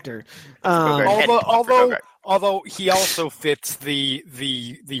was the actor. Although he also fits the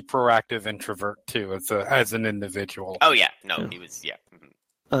proactive introvert too as an individual. Oh yeah, no, he was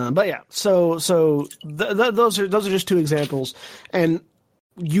But yeah, so those are just two examples, and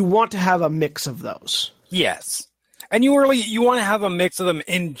you want to have a mix of those. Yes. And you want to have a mix of them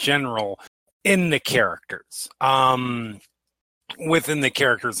in general in the characters. Within the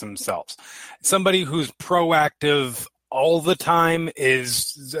characters themselves. Somebody who's proactive all the time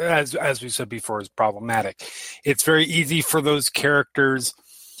is, as we said before, is problematic. It's very easy for those characters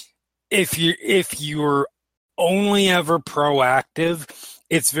if you're only ever proactive,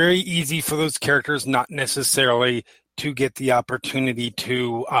 it's very easy for those characters not necessarily to get the opportunity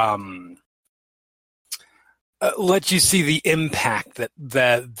to let you see the impact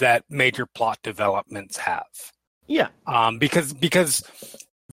that major plot developments have. Yeah. Because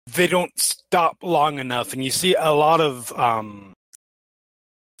they don't stop long enough, and you see a lot of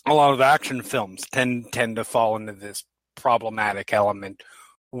action films tend to fall into this problematic element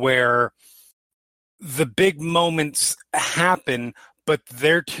where the big moments happen, but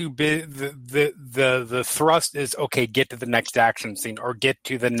they're too big. The thrust is, okay, get to the next action scene or get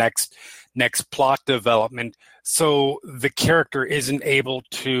to the next plot development. So the character isn't able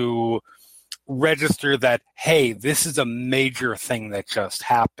to register that, hey, this is a major thing that just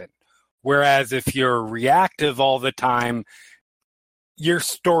happened. Whereas if you're reactive all the time, your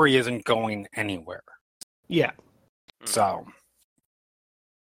story isn't going anywhere. Yeah. So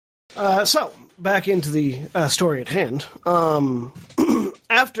back into the story at hand.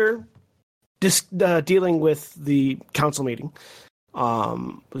 After dealing with the council meeting,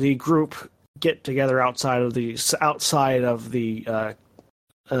 the group get together outside of the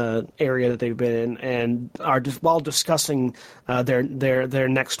area that they've been in, and are while discussing their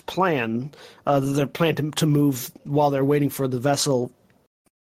next plan, their plan to move while they're waiting for the vessel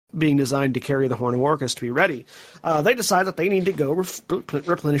being designed to carry the Horn of Orcus to be ready. They decide that they need to go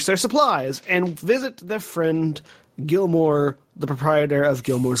replenish their supplies and visit their friend Gilmore, the proprietor of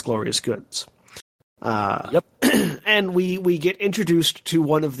Gilmore's Glorious Goods. Yep. And we get introduced to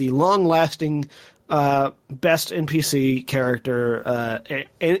one of the long-lasting best NPC character,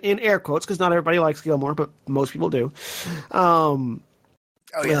 in air quotes, because not everybody likes Gilmore, but most people do.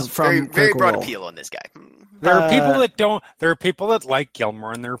 Yes, from very broad Role. appeal on this guy. There are people that don't. There are people that like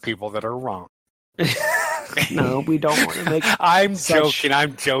Gilmore, and there are people that are wrong. No, we don't want to make. I'm joking.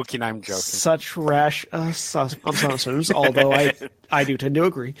 Such rash assumptions, although I do tend to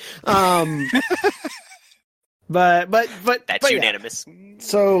agree. But That's yeah. unanimous.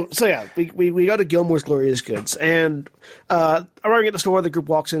 So yeah, we go to Gilmore's Glorious Goods, and arriving at the store, the group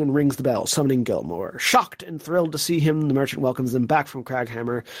walks in and rings the bell, summoning Gilmore. Shocked and thrilled to see him, the merchant welcomes them back from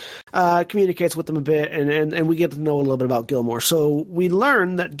Craghammer, communicates with them a bit, and we get to know a little bit about Gilmore. So we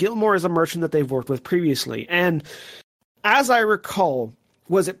learn that Gilmore is a merchant that they've worked with previously, and as I recall,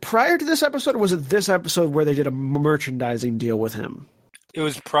 was it prior to this episode, or was it this episode where they did a merchandising deal with him? It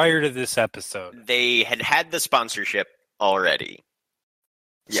was prior to this episode. They had the sponsorship already.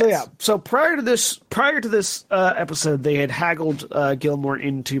 So Yes. yeah, so prior to this episode, they had haggled Gilmore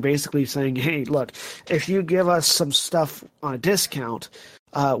into basically saying, "Hey, look, if you give us some stuff on a discount,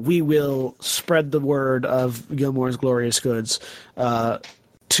 we will spread the word of Gilmore's Glorious Goods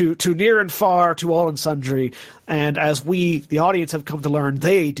to near and far, to all and sundry." And as we, the audience, have come to learn,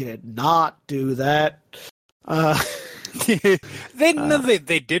 they did not do that. They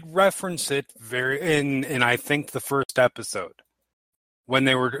did reference it in I think the first episode, when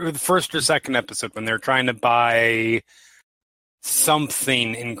they were the first or second episode, when they were trying to buy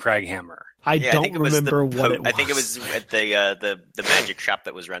something in Craghammer. I don't remember what it was. I think it was at the magic shop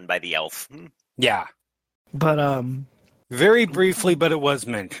that was run by the elf. Yeah, but very briefly, but it was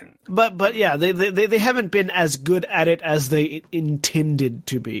mentioned. But yeah, they haven't been as good at it as they intended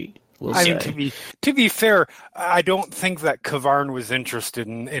to be. I mean, to be fair, I don't think that Kavarn was interested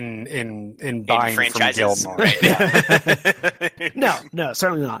in buying franchises. from Gilmore. Right, No,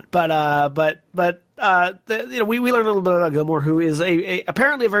 certainly not. But we learned a little bit about Gilmore, who is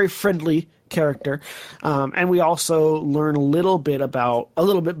apparently a very friendly character, and we also learn a little bit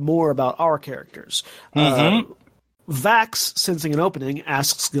more about our characters. Mm-hmm. Vax, sensing an opening,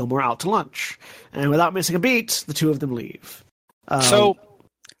 asks Gilmore out to lunch, and without missing a beat, the two of them leave. So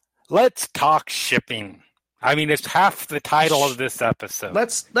let's talk shipping. I mean, it's half the title of this episode.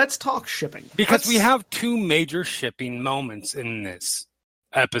 Let's talk shipping, because we have two major shipping moments in this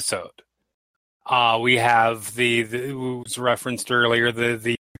episode. We have the was referenced earlier,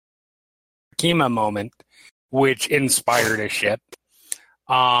 the Kima moment, which inspired a ship,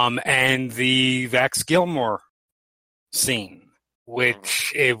 and the Vax Gilmore scene,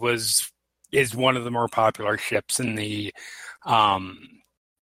 which is one of the more popular ships in the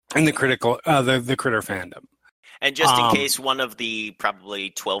critter fandom. And just in case one of the probably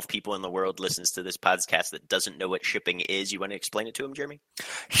 12 people in the world listens to this podcast that doesn't know what shipping is, you want to explain it to him, Jeremy?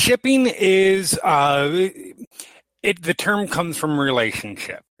 Shipping is the term comes from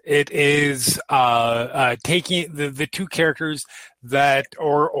relationship. It is taking the two characters that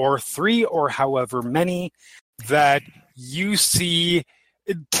or three or however many that you see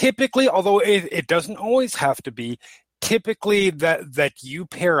typically, although it doesn't always have to be, typically that you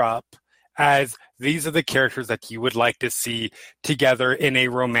pair up as these are the characters that you would like to see together in a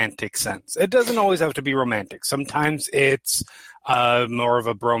romantic sense. It doesn't always have to be romantic. Sometimes it's more of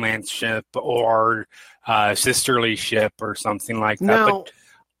a bromance ship or sisterly ship or something like that. Now, But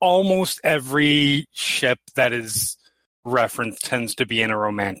almost every ship that is referenced tends to be in a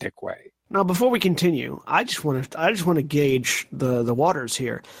romantic way. now, before we continue, I just want to gauge the waters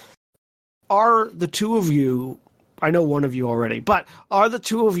here. Are the two of you? I know one of you already, but are the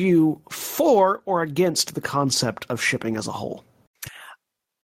two of you for or against the concept of shipping as a whole?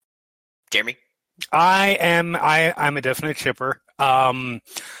 Jeremy? I'm a definite shipper. The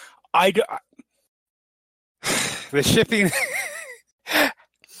shipping.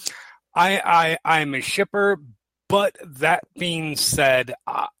 I'm a shipper, but that being said,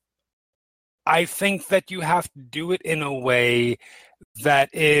 I think that you have to do it in a way that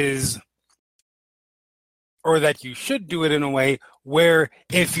is, or that you should do it in a way where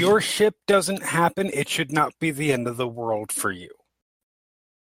if your ship doesn't happen, it should not be the end of the world for you.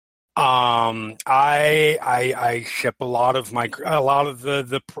 I ship a lot of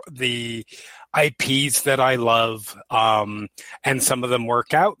the IPs that I love, and some of them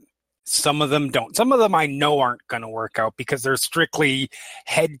work out. Some of them don't. Some of them I know aren't going to work out because they're strictly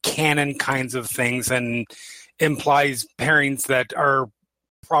headcanon kinds of things and implies pairings that are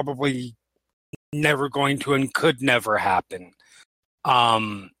probably never going to and could never happen.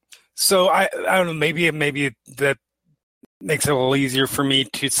 So I don't know, maybe that makes it a little easier for me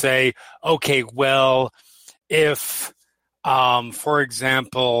to say, okay, well, if, for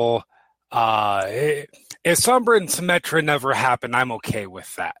example, if Sombra and Symmetra never happen, I'm okay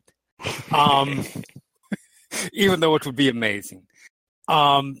with that. Even though it would be amazing.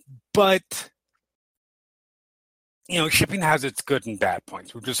 But shipping has its good and bad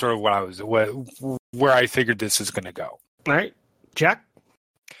points, which is sort of where I figured this is going to go. All right, Jack?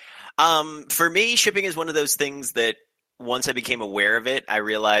 For me, shipping is one of those things that once I became aware of it, I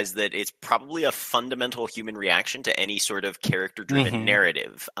realized that it's probably a fundamental human reaction to any sort of character-driven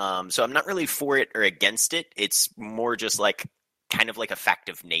narrative. So I'm not really for it or against it. It's more just kind of like a fact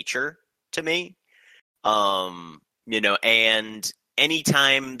of nature to me. And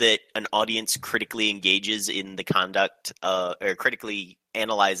anytime that an audience critically engages in the conduct or critically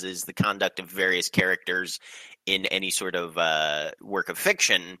analyzes the conduct of various characters in any sort of work of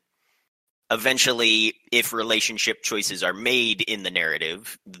fiction, eventually, if relationship choices are made in the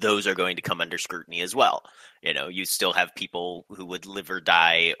narrative, those are going to come under scrutiny as well. You still have people who would live or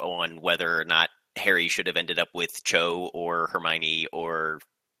die on whether or not Harry should have ended up with Cho or Hermione or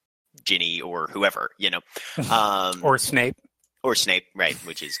Ginny or whoever, or Snape. Or Snape, right,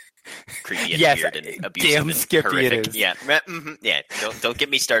 which is creepy and weird and abusive damn and skippy horrific. it is. Yeah, yeah. Don't get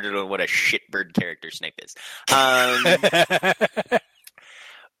me started on what a shitbird character Snape is.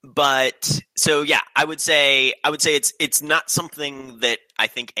 But so yeah, I would say it's not something that I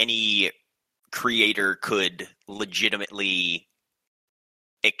think any creator could legitimately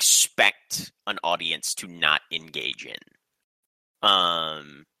expect an audience to not engage in.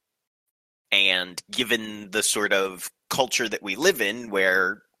 And given the sort of culture that we live in,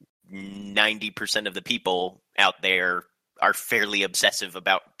 where 90% of the people out there are fairly obsessive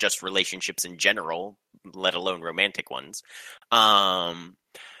about just relationships in general, let alone romantic ones,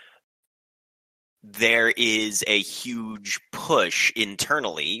 there is a huge push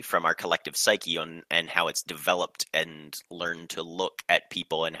internally from our collective psyche and how it's developed and learned to look at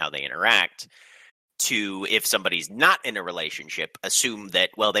people and how they interact to, if somebody's not in a relationship, assume that,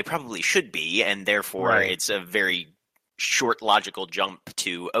 well, they probably should be, and therefore It's a very short logical jump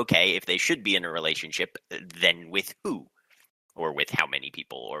to, okay, if they should be in a relationship, then with who? Or with how many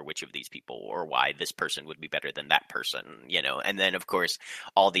people, or which of these people, or why this person would be better than that person, And then, of course,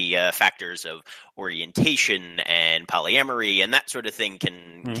 all the factors of orientation and polyamory and that sort of thing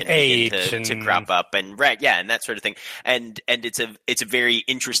can begin to crop up, and and that sort of thing. And it's a very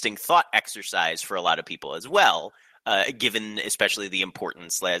interesting thought exercise for a lot of people as well, given especially the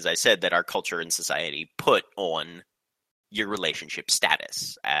importance, as I said, that our culture and society put on your relationship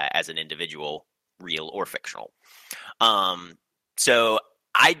status as an individual, real or fictional. So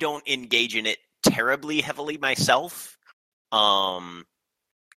I don't engage in it terribly heavily myself.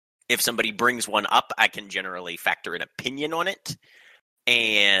 If somebody brings one up, I can generally factor an opinion on it.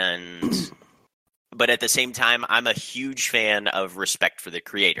 But at the same time, I'm a huge fan of respect for the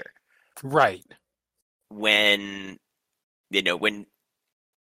creator. Right. When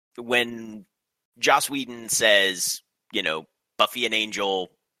Joss Whedon says, Buffy and Angel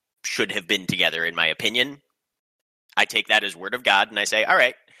should have been together, in my opinion, I take that as word of God, and I say, all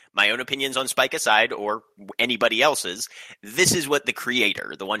right, my own opinions on Spike aside, or anybody else's, this is what the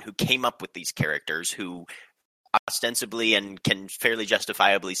creator, the one who came up with these characters, who ostensibly and can fairly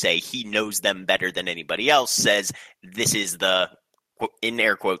justifiably say he knows them better than anybody else, says this is the, in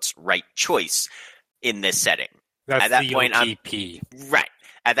air quotes, right choice in this setting. That's at that the point, OTP. right.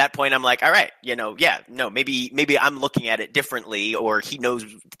 At that point, I'm like, all right, maybe I'm looking at it differently, or he knows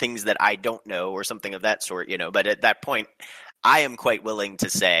things that I don't know, or something of that sort, But at that point, I am quite willing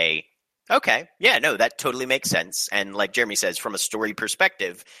to say, okay, yeah, no, that totally makes sense. And like Jeremy says, from a story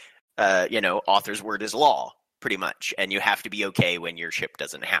perspective, author's word is law, pretty much, and you have to be okay when your ship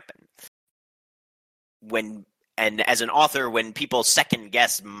doesn't happen. And as an author, when people second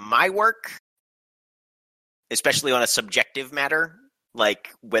guess my work, especially on a subjective matter, like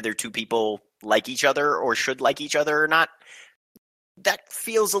whether two people like each other or should like each other or not, that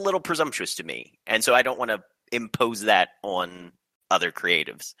feels a little presumptuous to me. And so I don't want to impose that on other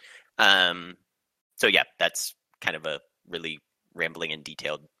creatives. So yeah, that's kind of a really rambling and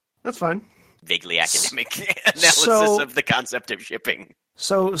detailed, That's fine. vaguely academic analysis of the concept of shipping.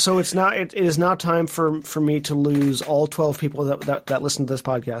 So it's not. It is now time for me to lose all 12 people that listen to this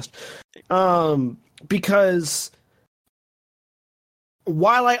podcast, because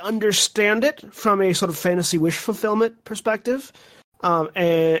while I understand it from a sort of fantasy wish fulfillment perspective,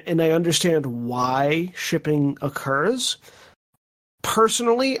 and I understand why shipping occurs,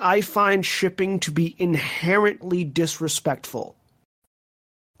 personally, I find shipping to be inherently disrespectful.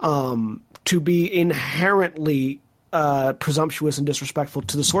 To be inherently presumptuous and disrespectful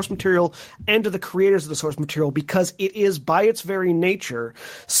to the source material and to the creators of the source material, because it is, by its very nature,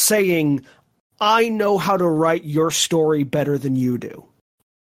 saying, I know how to write your story better than you do.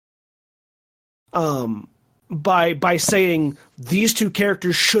 By saying these two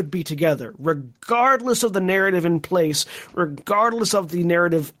characters should be together, regardless of the narrative in place, regardless of the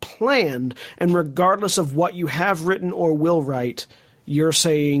narrative planned, and regardless of what you have written or will write, you're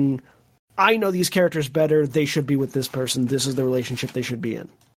saying, I know these characters better, they should be with this person, this is the relationship they should be in.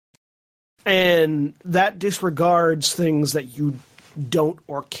 And that disregards things that you don't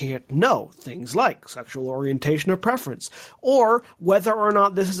or can't know, things like sexual orientation or preference, or whether or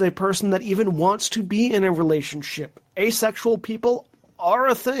not this is a person that even wants to be in a relationship. Asexual people are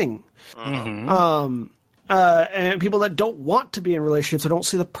a thing. Mm-hmm. And people that don't want to be in relationships or don't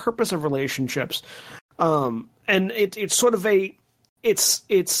see the purpose of relationships. And it's sort of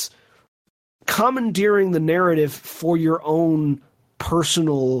it's commandeering the narrative for your own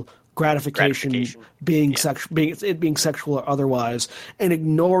personal gratification. Being sexual or otherwise, and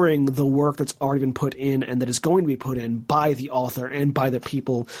ignoring the work that's already been put in and that is going to be put in by the author and by the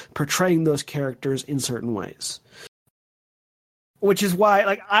people portraying those characters in certain ways. Which is why,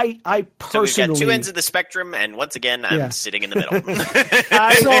 like, I personally... So we've got two ends of the spectrum, and once again, I'm sitting in the middle.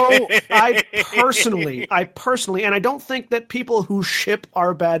 I personally, and I don't think that people who ship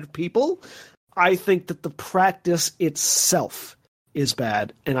are bad people. I think that the practice itself is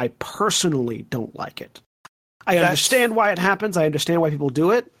bad, and I personally don't like it. I understand why it happens, I understand why people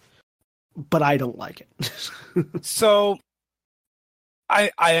do it, but I don't like it. So, I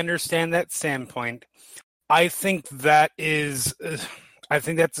understand that standpoint. I think that's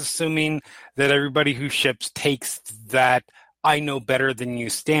assuming that everybody who ships takes that I know better than you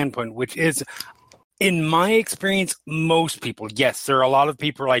standpoint, which is, in my experience, most people. Yes, there are a lot of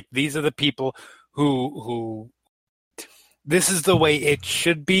people like, these are the people who this is the way it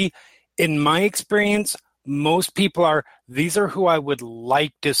should be. In my experience, most people are, these are who I would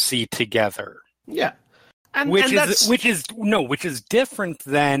like to see together. Yeah. Which is different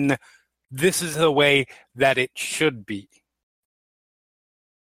than, this is the way that it should be.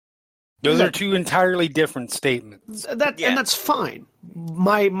 Those are two entirely different statements. And that's fine.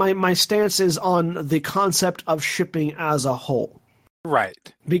 My stance is on the concept of shipping as a whole. Right.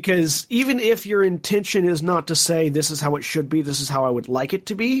 Because even if your intention is not to say, this is how it should be, this is how I would like it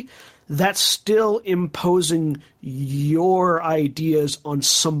to be, that's still imposing your ideas on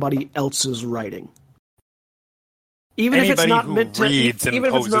somebody else's writing. Even Anybody if it's not who meant to, reads even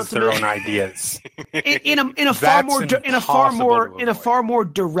if it's not their own ideas in a far more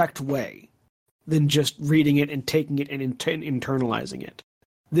direct way than just reading it and taking it and internalizing it.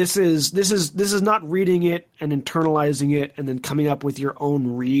 This is not reading it and internalizing it and then coming up with your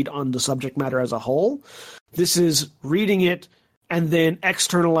own read on the subject matter as a whole. This is reading it and then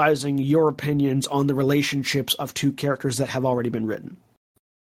externalizing your opinions on the relationships of two characters that have already been written.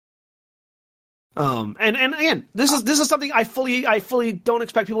 And again, this is something I fully don't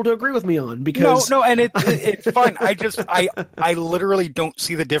expect people to agree with me on, because no, and it's fine. I literally don't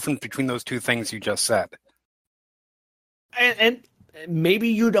see the difference between those two things you just said. And maybe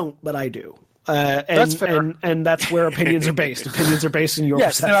you don't, but I do. That's fair. And that's where opinions are based. Opinions are based in your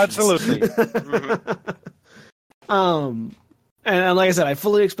perceptions. Absolutely. And like I said, I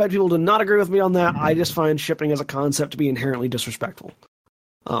fully expect people to not agree with me on that. I just find shipping as a concept to be inherently disrespectful.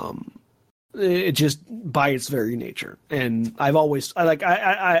 It just by its very nature, and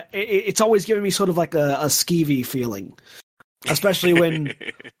it's always given me sort of like a skeevy feeling, especially when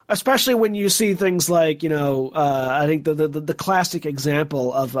you see things like, I think the classic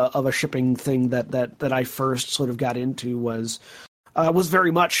example of a shipping thing that I first sort of got into was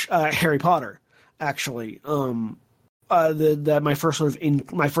very much Harry Potter, actually. My first sort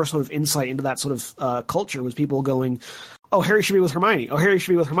of insight into that sort of culture was people going, "Oh, Harry should be with Hermione. Oh, Harry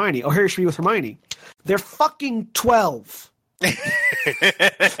should be with Hermione. Oh, Harry should be with Hermione." They're fucking 12.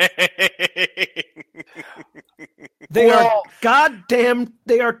 They are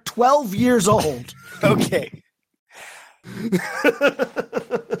 12 years old. Okay.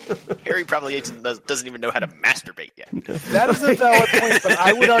 Harry probably doesn't even know how to masturbate yet. That is a valid point, but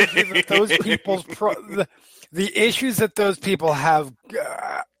I would argue that those people's the issues that those people have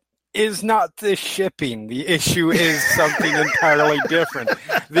is not the shipping. The issue is something entirely different.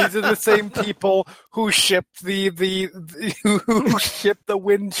 These are the same people who ship who ship the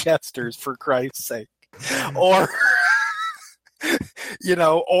Winchesters, for Christ's sake, or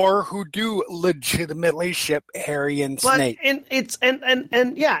or who do legitimately ship Harry and Snape.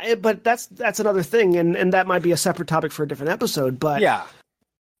 But that's another thing, and that might be a separate topic for a different episode. But yeah.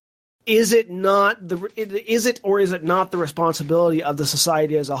 Is it not is it not the responsibility of the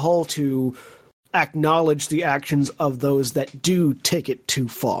society as a whole to acknowledge the actions of those that do take it too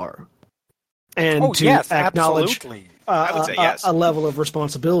far, and acknowledge I would say yes. a level of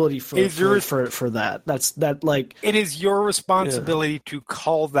responsibility for that? It is your responsibility to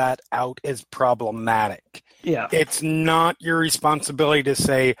call that out as problematic. Yeah, it's not your responsibility to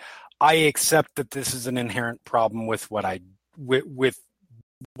say, "I accept that this is an inherent problem with what I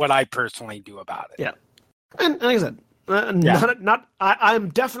personally do about it." Yeah, and like I said, I'm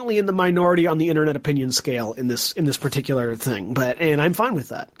definitely in the minority on the internet opinion scale in this particular thing, and I'm fine with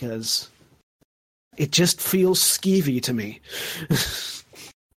that because it just feels skeevy to me.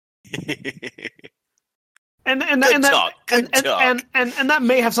 And that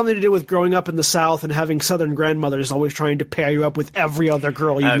may have something to do with growing up in the South and having Southern grandmothers always trying to pair you up with every other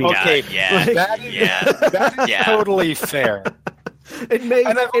girl you meet. Okay, that is totally fair. It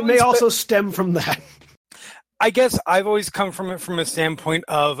may also stem from that. I guess I've always come from it from a standpoint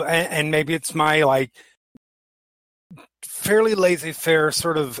of, and maybe it's my fairly laissez-faire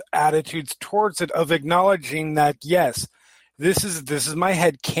sort of attitudes towards it, of acknowledging that yes, this is my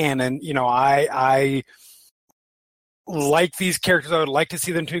headcanon. I like these characters. I would like to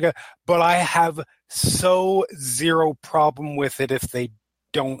see them together, but I have so zero problem with it if they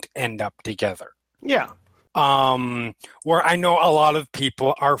don't end up together. Yeah. Where I know a lot of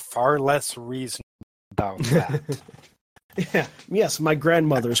people are far less reasonable about that. Yeah. Yes, my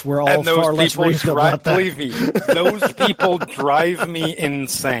grandmothers were all far less reasonable about that. Believe me, those people drive me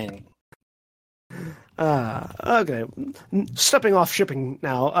insane. Okay. Stepping off shipping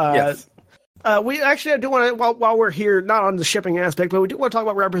now. Yes. We actually do want to, while we're here, not on the shipping aspect, but we do want to talk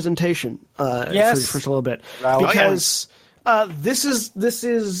about representation. Yes. For a little bit, because this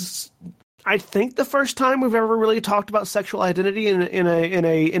is. I think the first time we've ever really talked about sexual identity in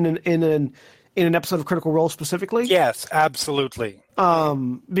an episode of Critical Role specifically. Yes, absolutely.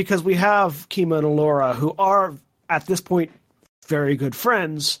 Because we have Kima and Alora, who are at this point very good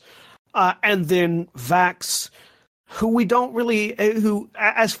friends, and then Vax, who we don't really, who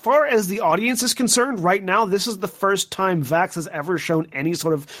as far as the audience is concerned, right now this is the first time Vax has ever shown any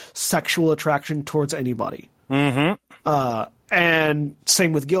sort of sexual attraction towards anybody. Mm-hmm. And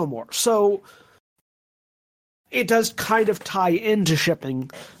same with Gilmore. So it does kind of tie into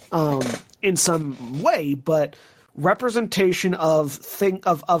shipping in some way, but representation of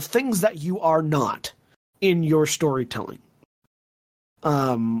things that you are not in your storytelling.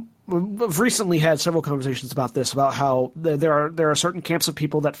 We've recently had several conversations about this, about how there are certain camps of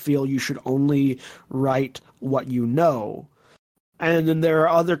people that feel you should only write what you know. And then there are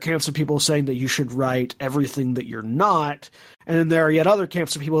other camps of people saying that you should write everything that you're not. And then there are yet other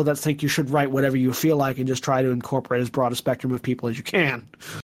camps of people that think you should write whatever you feel like and just try to incorporate as broad a spectrum of people as you can.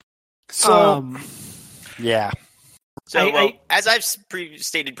 So, yeah. So, as I've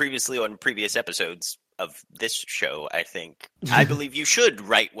stated previously on previous episodes of this show, I believe you should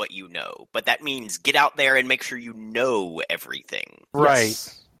write what you know. But that means get out there and make sure you know everything. Right.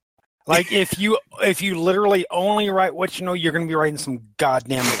 Yes. Like, if you literally only write what you know, you're going to be writing some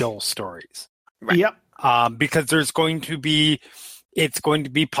goddamn dull stories. Right. Yep. Because there's going to be it's going to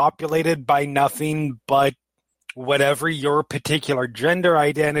be populated by nothing but whatever your particular gender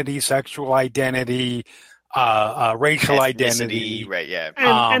identity, sexual identity, racial Ethnicity, identity, right? Yeah.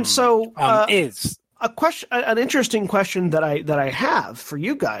 And so is. a question, an interesting question that I have for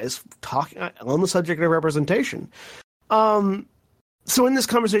you guys talking on the subject of representation. So in this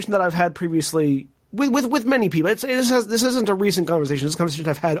conversation that I've had previously with many people, this isn't a recent conversation. This is a conversation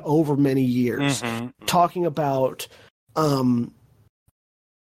I've had over many years, talking about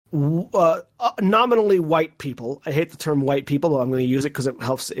nominally white people. I hate the term white people, but I'm going to use it because it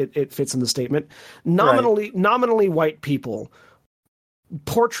helps. It fits in the statement. Nominally white people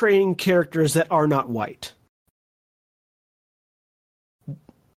portraying characters that are not white.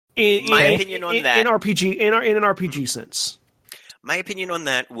 My opinion on that in RPG in an RPG sense. My opinion on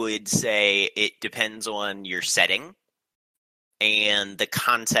that would say it depends on your setting and the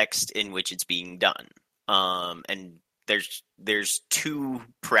context in which it's being done. And there's two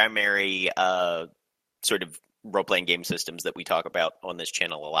primary sort of role-playing game systems that we talk about on this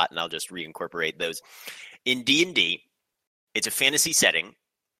channel a lot, and I'll just reincorporate those. In D&D, it's a fantasy setting.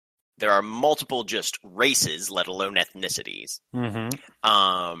 There are multiple just races, let alone ethnicities.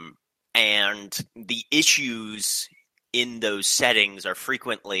 And the issues in those settings are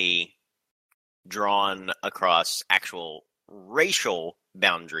frequently drawn across actual racial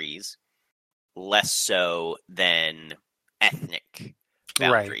boundaries, less so than ethnic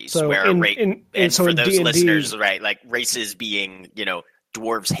boundaries. So where so for in those D&D, listeners, right, like races being,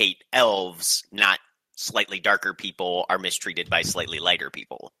 dwarves hate elves, not slightly darker people are mistreated by slightly lighter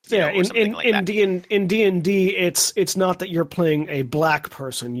people. In D&D, it's not that you're playing a black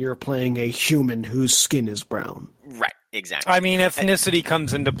person; you're playing a human whose skin is brown. Right, exactly. I mean, ethnicity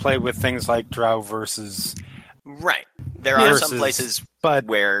comes into play with things like drow versus. Right. There are some places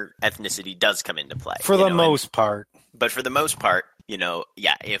where ethnicity does come into play. For the most part. But for the most part,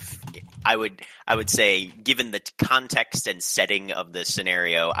 if I would say, given the context and setting of the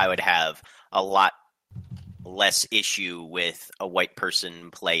scenario, I would have a lot less issue with a white person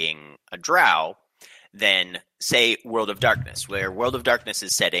playing a drow than, say, World of Darkness, where World of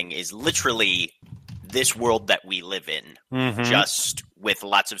Darkness's setting is literally this world that we live in, just with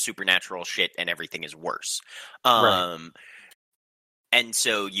lots of supernatural shit and everything is worse. And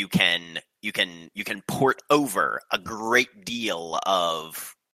so you can port over a great deal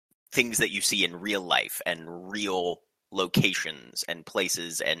of things that you see in real life and real locations and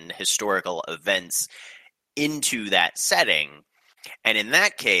places and historical events into that setting. And in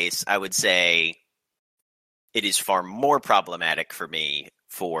that case, I would say it is far more problematic for me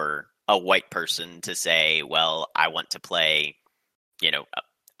for a white person to say, well, I want to play,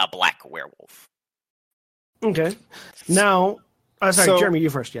 a black werewolf. Okay. Now, sorry, Jeremy, you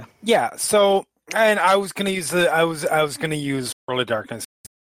first, yeah. Yeah, so, and I was going to use I was going to use World of Darkness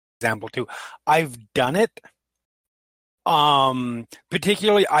example too. I've done it.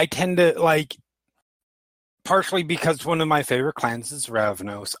 Particularly, I tend to partially because one of my favorite clans is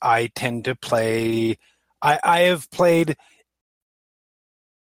Ravnos. I tend to play. I have played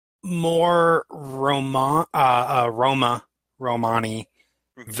more Romani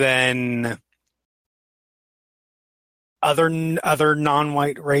than other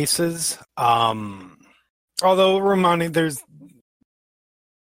non-white races. Although Romani,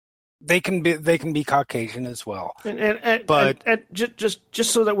 they can be Caucasian as well. But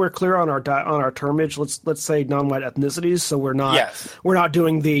just so that we're clear on our termage, let's say non-white ethnicities. So we're not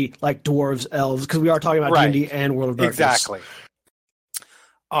doing the dwarves, elves, because we are talking about D&D and World of Darkness. Exactly.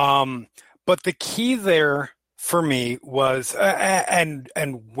 But the key there for me was, and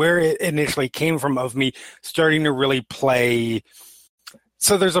where it initially came from, of me starting to really play.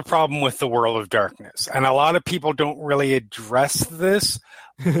 So there's a problem with the World of Darkness, and a lot of people don't really address this.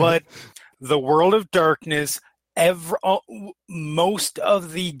 But the World of Darkness, most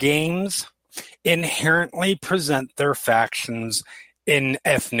of the games inherently present their factions in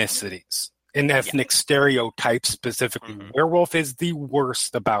ethnicities, in ethnic stereotypes specifically. Werewolf is the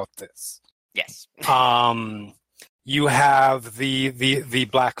worst about this. Yes. You have the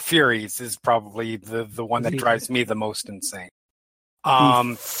Black Furies is probably the one that drives me the most insane.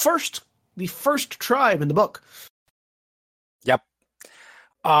 The first tribe in the book. Yep.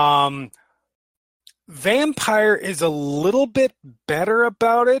 Vampire is a little bit better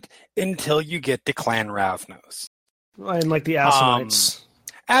about it until you get to Clan Ravnos. And the Assamites.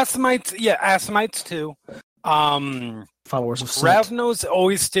 Assamites too. Followers of Set. Ravnos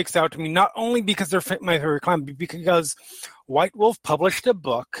always sticks out to me, not only because they're my favorite clan, but because White Wolf published a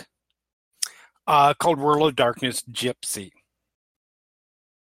book called World of Darkness Gypsy.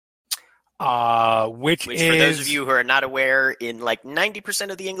 which for is, those of you who are not aware, in like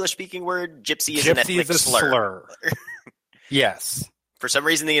 90% of the English-speaking word, gypsy is an ethnic slur. Yes. For some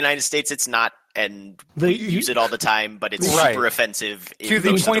reason, in the United States, it's not, and we use it all the time, but it's super offensive in to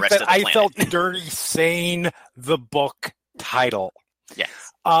the most of the point rest that of the I planet. felt dirty saying the book title. Yes.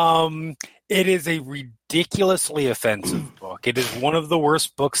 It is a ridiculously offensive book. It is one of the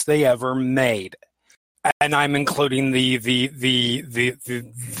worst books they ever made, and I'm including the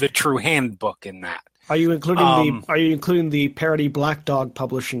true handbook in that. Are you including the parody Black Dog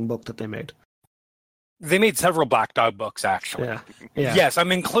publishing book that they made? They made several Black Dog books, actually. Yeah. Yes,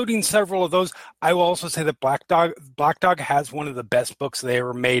 I'm including several of those. I will also say that Black Dog has one of the best books they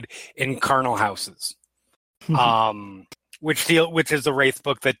ever made in Carnal Houses, which is a Wraith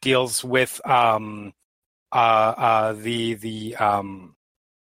book that deals with the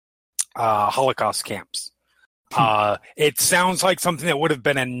Holocaust camps. It sounds like something that would have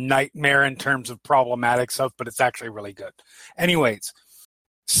been a nightmare in terms of problematic stuff, but it's actually really good. Anyways,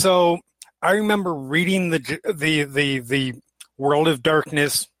 so I remember reading the World of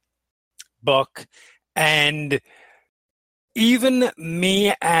Darkness book, and even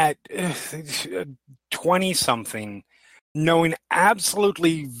me at 20-something, knowing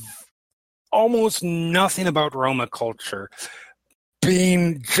absolutely almost nothing about Roma culture,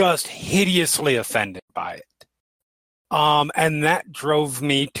 being just hideously offended by it. And that drove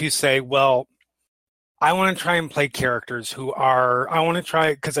me to say, well, I want to try and play characters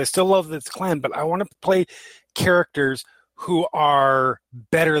because I still love this clan, but I want to play characters who are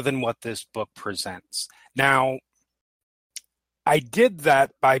better than what this book presents. Now, I did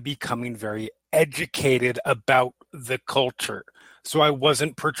that by becoming very educated about the culture. So I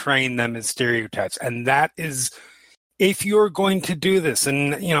wasn't portraying them as stereotypes. And that is, if you're going to do this,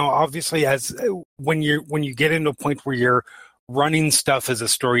 and obviously when you get into a point where you're running stuff as a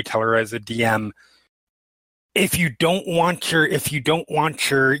storyteller, as a DM, if you don't want your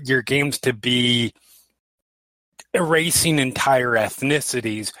games to be erasing entire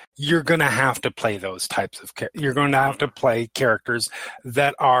ethnicities, you're going to have to play those types of you're going to have to play characters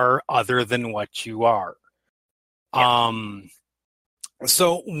that are other than what you are. Yeah.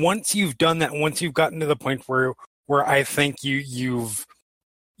 So once you've done that, once you've gotten to the point where I think you've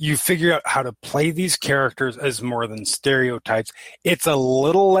figured out how to play these characters as more than stereotypes, it's a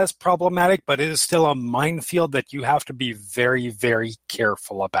little less problematic, but it is still a minefield that you have to be very, very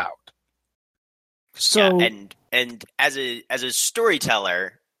careful about. So, yeah, and as a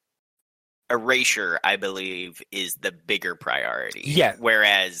storyteller, erasure, I believe, is the bigger priority. Yeah.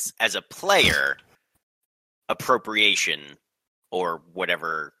 Whereas as a player, appropriation, or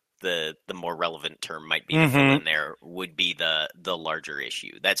whatever the more relevant term might be to fill in there, would be the larger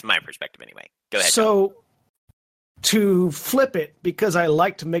issue. That's my perspective anyway. Go ahead. So, John. To flip it, because I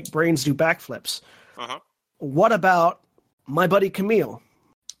like to make brains do backflips, what about my buddy Camille?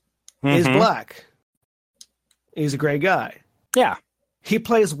 He's black. He's a gray guy. Yeah. He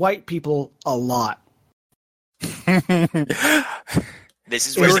plays white people a lot. This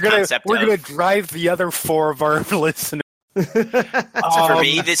is where we're going to drive the other 4 of our listeners. So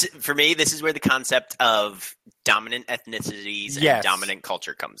for me, this is where the concept of dominant ethnicities and dominant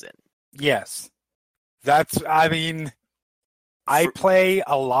culture comes in. Yes. I play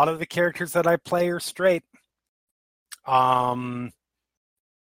a lot of the characters that I play are straight. And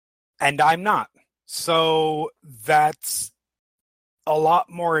I'm not. So that's a lot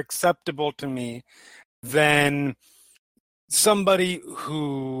more acceptable to me than somebody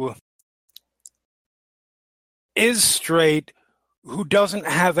who is straight, who doesn't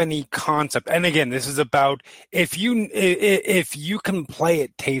have any concept. And again, this is about if you can play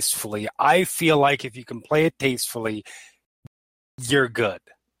it tastefully. I feel like if you can play it tastefully, you're good.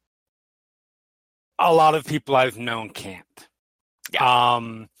 A lot of people I've known can't. Yeah.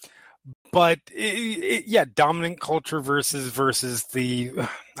 But dominant culture versus the,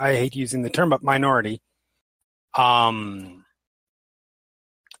 I hate using the term, but minority.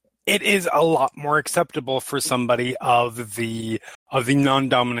 It is a lot more acceptable for somebody of the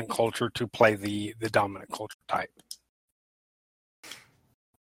non-dominant culture to play the dominant culture type.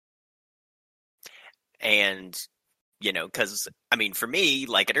 And, because, for me,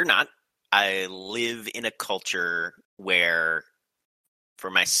 like it or not, I live in a culture where, for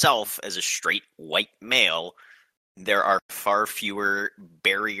myself as a straight white male, there are far fewer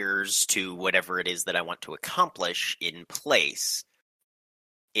barriers to whatever it is that I want to accomplish in place.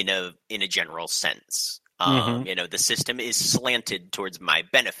 In a general sense, the system is slanted towards my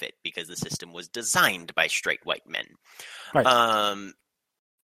benefit because the system was designed by straight white men. Right.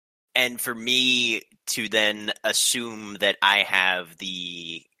 And for me to then assume that I have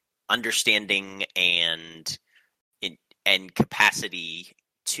the understanding and capacity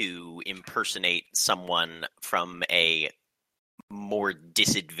to impersonate someone from a more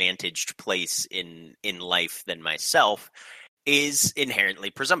disadvantaged place in life than myself is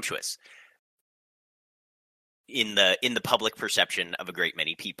inherently presumptuous in the public perception of a great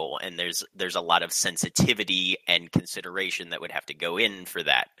many people, and there's a lot of sensitivity and consideration that would have to go in for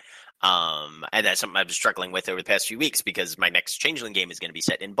that. And that's something I've been struggling with over the past few weeks, because my next Changeling game is going to be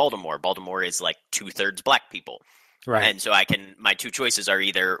set in Baltimore. Baltimore is like 2/3 black people. Right. And so my two choices are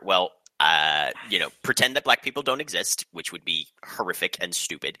either, pretend that black people don't exist, which would be horrific and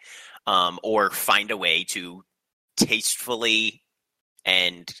stupid, or find a way to tastefully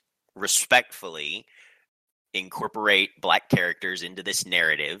and respectfully incorporate black characters into this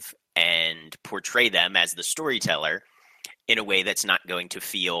narrative and portray them as the storyteller in a way that's not going to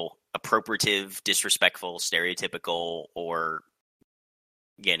feel appropriative, disrespectful, stereotypical, or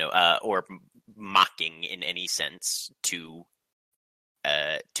mocking in any sense to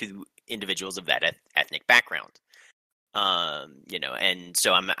individuals of that ethnic background. And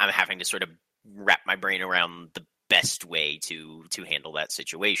so I'm having to sort of wrap my brain around the best way to handle that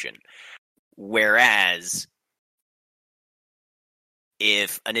situation. Whereas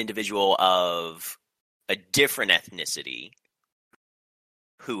if an individual of a different ethnicity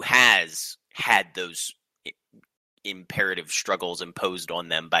who has had those imperative struggles imposed on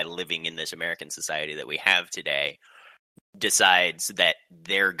them by living in this American society that we have today decides that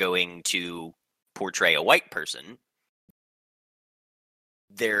they're going to portray a white person,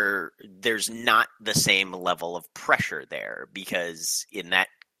 there's not the same level of pressure there, because in that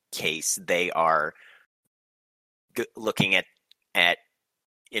case they are looking at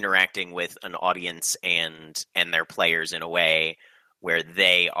interacting with an audience and their players in a way where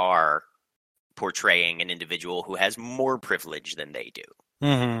they are portraying an individual who has more privilege than they do.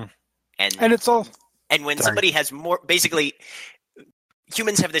 Mm-hmm. And it's all... And when somebody has more... Basically,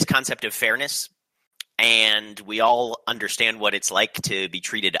 humans have this concept of fairness, and we all understand what it's like to be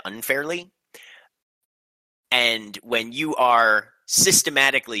treated unfairly. And when you are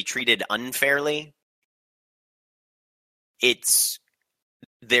systematically treated unfairly,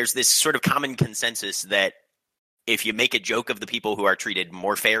 there's this sort of common consensus that if you make a joke of the people who are treated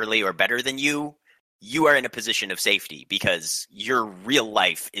more fairly or better than you are in a position of safety, because your real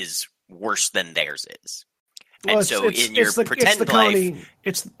life is worse than theirs is. Well, and so in your pretend life... Comedy,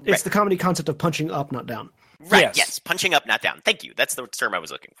 it's the comedy concept of punching up, not down. Right, yes. Punching up, not down. Thank you. That's the term I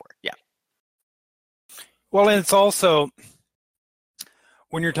was looking for. Yeah. Well, and it's also,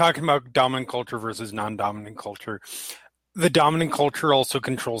 when you're talking about dominant culture versus non-dominant culture, the dominant culture also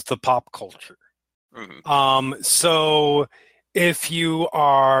controls the pop culture. Mm-hmm. So if you're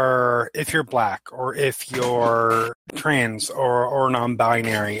black, or if you're trans or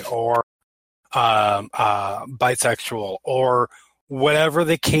non-binary or bisexual, or whatever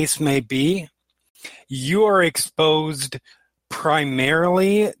the case may be, you are exposed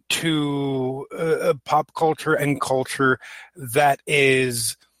primarily to pop culture and culture that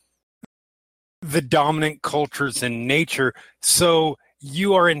is the dominant cultures in nature. So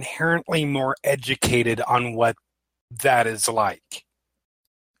you are inherently more educated on what that is like.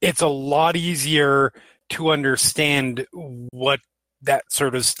 It's a lot easier to understand what that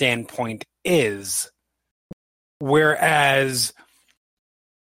sort of standpoint is. Whereas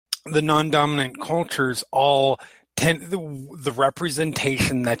the non-dominant cultures all tend, the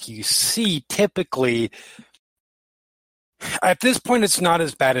representation that you see typically, at this point, it's not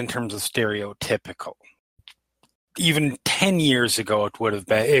as bad in terms of stereotypical. Even 10 years ago, it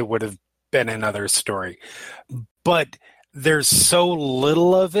would have been another story. But there's so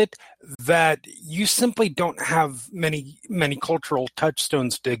little of it that you simply don't have many cultural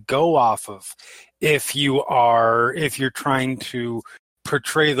touchstones to go off of if you're trying to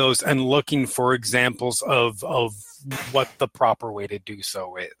portray those and looking for examples of what the proper way to do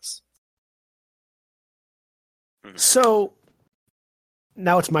so is. So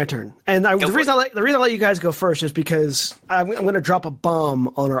now it's my turn, and the reason I let you guys go first is because I'm going to drop a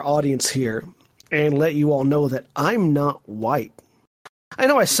bomb on our audience here and let you all know that I'm not white. I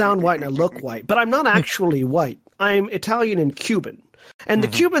know I sound white and I look white, but I'm not actually white. I'm Italian and Cuban, and the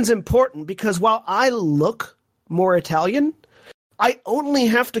Cuban's important because while I look more Italian, I only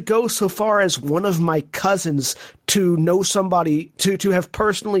have to go so far as one of my cousins to know somebody, to have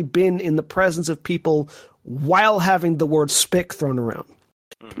personally been in the presence of people while having the word spick thrown around.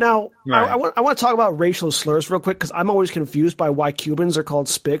 Now, right. I want to talk about racial slurs real quick, because I'm always confused by why Cubans are called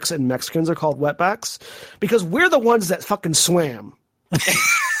spicks and Mexicans are called wetbacks, because we're the ones that fucking swam.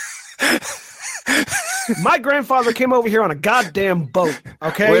 My grandfather came over here on a goddamn boat,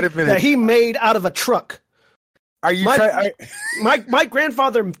 okay? Wait a minute. That he made out of a truck. Are you My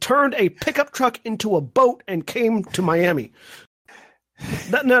grandfather turned a pickup truck into a boat and came to Miami.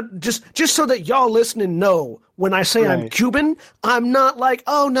 Now, just so that y'all listening know, when I say I'm Cuban, I'm not like,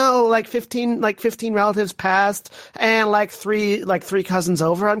 oh no, like 15 relatives passed and like three cousins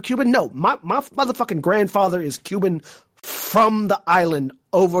over. I'm Cuban. No, my motherfucking grandfather is Cuban from the island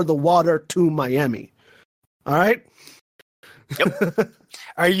over the water to Miami. All right. Yep.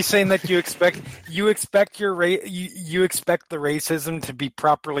 Are you saying that you expect you expect the racism to be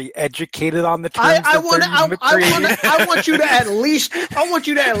properly educated on the terms I want you to at least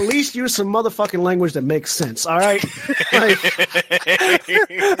use some motherfucking language that makes sense. All right,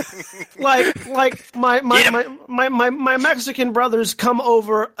 like my Mexican brothers come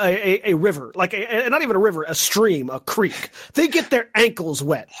over a river, like not even a river, a stream, a creek. They get their ankles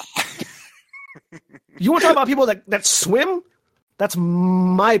wet. You want to talk about people that swim? That's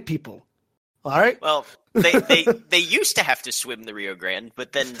my people. All right. Well, they used to have to swim the Rio Grande,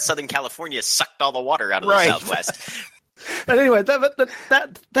 but then Southern California sucked all the water out of the Southwest. But anyway,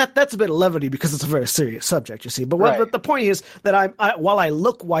 that's a bit of levity because it's a very serious subject, you see. But the point is that while I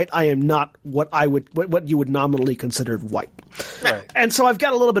look white, I am not what you would nominally consider white. Right. And so I've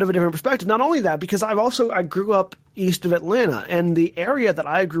got a little bit of a different perspective. Not only that, because I grew up east of Atlanta, and the area that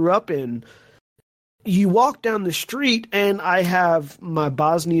I grew up in, you walk down the street and I have my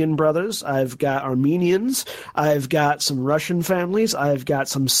Bosnian brothers, I've got Armenians, I've got some Russian families, I've got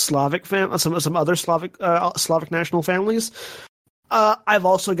some Slavic some other Slavic national families. I've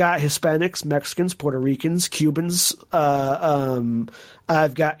also got Hispanics, Mexicans, Puerto Ricans, Cubans.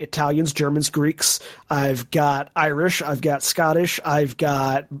 I've got Italians, Germans, Greeks. I've got Irish. I've got Scottish. I've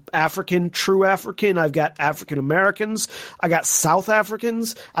got African, true African. I've got African Americans. I got South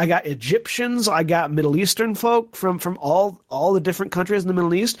Africans. I got Egyptians. I got Middle Eastern folk from all the different countries in the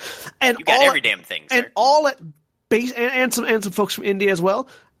Middle East. And you got every damn thing, sir. And all at base, and some folks from India as well.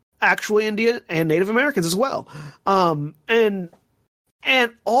 Actual India and Native Americans as well.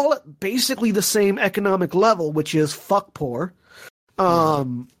 And all at basically the same economic level, which is fuck poor,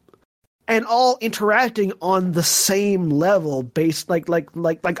 and all interacting on the same level, based like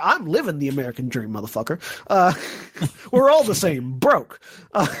I'm living the American dream, motherfucker. We're all the same, broke.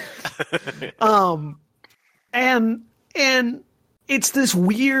 And it's this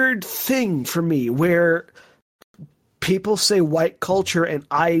weird thing for me where people say white culture, and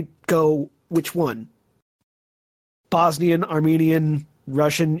I go, which one? Bosnian, Armenian,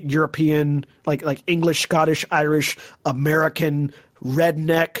 Russian, European, like English, Scottish, Irish, American,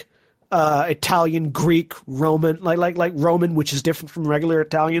 redneck, Italian, Greek, Roman, like Roman, which is different from regular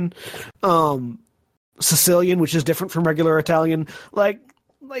Italian, Sicilian, which is different from regular Italian, like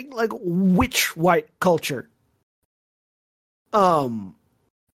which white culture? And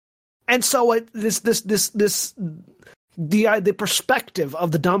so the perspective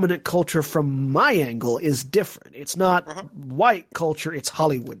of the dominant culture from my angle is different. It's not white culture, it's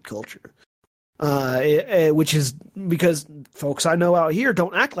Hollywood culture. Which is because folks I know out here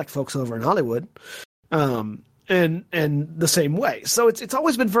don't act like folks over in Hollywood. And the same way. So it's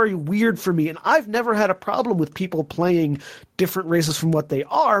always been very weird for me, and I've never had a problem with people playing different races from what they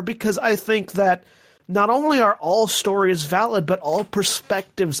are, because I think that not only are all stories valid, but all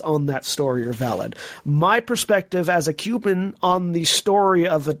perspectives on that story are valid. My perspective as a Cuban on the story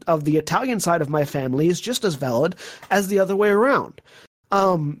of the Italian side of my family is just as valid as the other way around.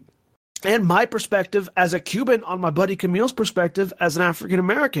 And my perspective as a Cuban on my buddy Camille's perspective as an African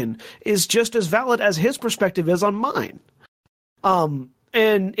American is just as valid as his perspective is on mine. And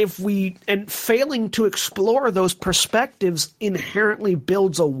failing to explore those perspectives inherently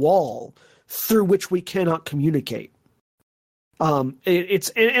builds a wall through which we cannot communicate. And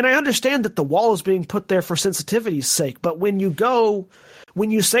I understand that the wall is being put there for sensitivity's sake, but when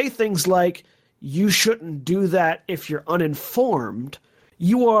you say things like, you shouldn't do that if you're uninformed,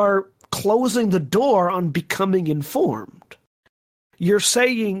 you are closing the door on becoming informed. You're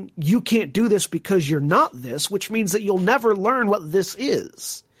saying you can't do this because you're not this, which means that you'll never learn what this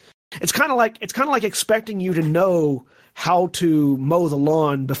is. It's kind of like expecting you to know how to mow the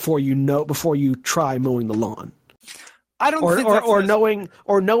lawn before you try mowing the lawn. I don't think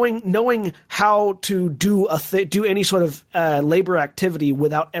knowing how to do any sort of labor activity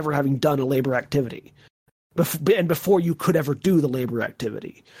without ever having done a labor activity, and before you could ever do the labor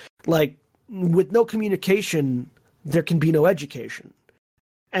activity. Like, with no communication, there can be no education,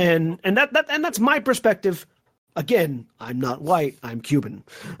 and that's my perspective Again, I'm not white. I'm Cuban.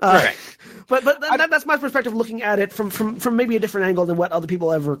 Right. But that's my perspective looking at it from maybe a different angle than what other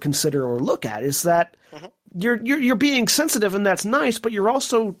people ever consider or look at. Is that you're being sensitive, and that's nice, but you're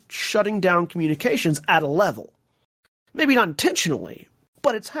also shutting down communications at a level. Maybe not intentionally,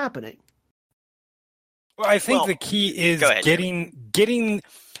 but it's happening. Well, I think the key is getting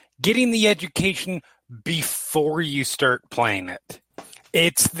the education before you start playing it.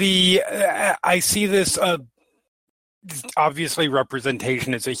 It's I see this. Obviously,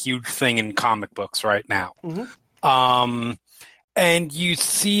 representation is a huge thing in comic books right now. And you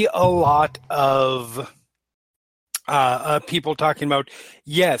see a lot of people talking about,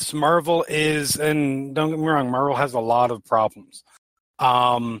 yes, Marvel is, and don't get me wrong, Marvel has a lot of problems.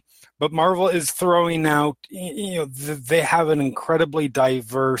 But Marvel is throwing out, they have an incredibly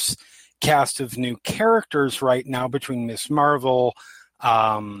diverse cast of new characters right now between Miss Marvel,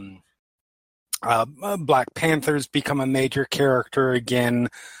 Black Panther's become a major character again.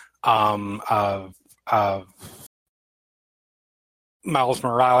 Miles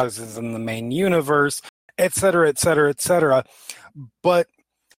Morales is in the main universe, et cetera, et cetera, et cetera. But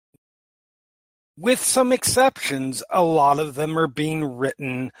with some exceptions, a lot of them are being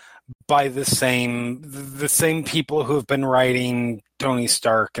written by the same people who have been writing Tony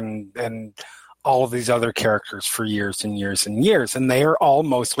Stark and all of these other characters for years and years and years, and they are all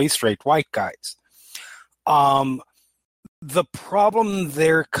mostly straight white guys. The problem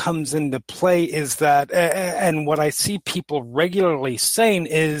there comes into play is that, and what I see people regularly saying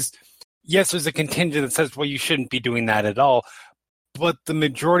is, yes, there's a contingent that says, well, you shouldn't be doing that at all, but the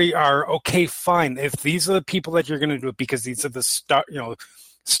majority are, okay, fine, if these are the people that you're going to do it because these are the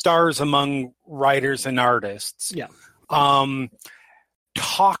stars among writers and artists. Yeah.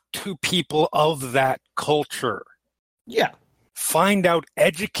 Talk to people of that culture. Yeah. Find out,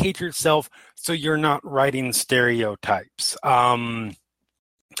 educate yourself so you're not writing stereotypes. And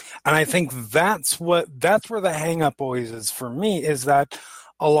I think that's where the hang up always is for me, is that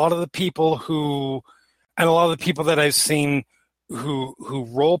a lot of the people that I've seen who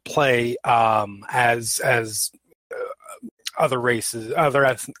role play as other races, other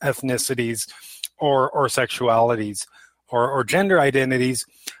ethnicities or sexualities or gender identities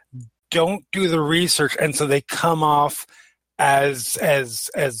don't do the research, and so they come off as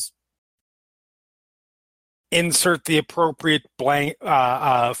insert the appropriate blank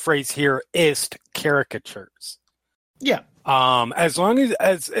phrase here, ist caricatures. Yeah. As long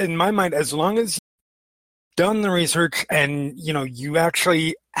as in my mind, as long as you've done the research and you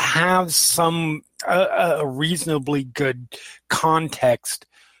actually have some a reasonably good context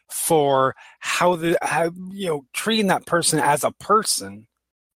for how treating that person as a person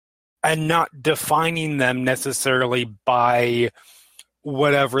and not defining them necessarily by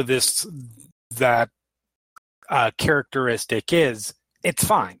whatever that characteristic is, it's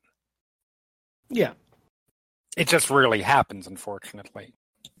fine. Yeah. It just rarely happens, unfortunately.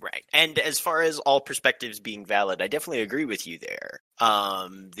 Right. And as far as all perspectives being valid, I definitely agree with you there.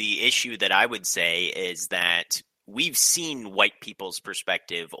 The issue that I would say is that we've seen white people's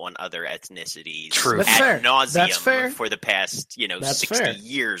perspective on other ethnicities ad nauseum for the past, 60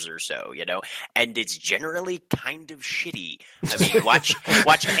 years or so, and it's generally kind of shitty. I mean,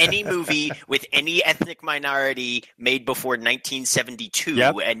 watch any movie with any ethnic minority made before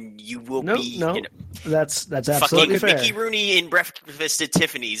 1972, and you will that's absolutely fair. Mickey Rooney in Breakfast at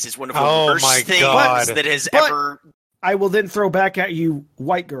Tiffany's is one of the worst things that has ever. I will then throw back at you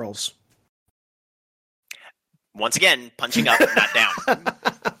white girls. Once again, punching up, not down.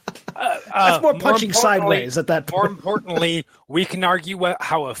 That's more punching sideways at that point. More importantly, we can argue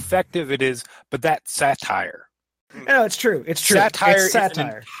how effective it is, but that's satire. No, it's true. It's true. Satire it's is an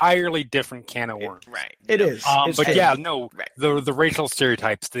entirely different can of worms. Right. It is. But true. The racial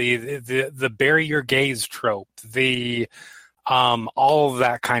stereotypes, the bury your gays trope, all of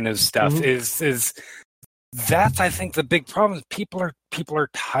that kind of stuff is. That's, I think, the big problem. People are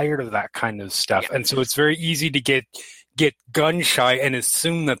tired of that kind of stuff, and so it's very easy to get gun shy and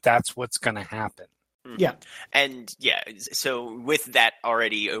assume that that's what's going to happen. Yeah, and so with that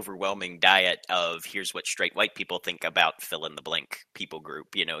already overwhelming diet of here's what straight white people think about fill in the blank people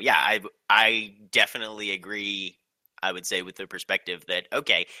group, I definitely agree. I would say with the perspective that,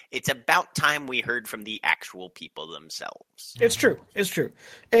 okay, it's about time we heard from the actual people themselves. It's true.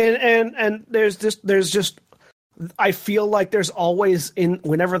 And there's just, I feel like there's always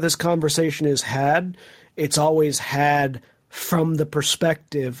whenever this conversation is had, it's always had from the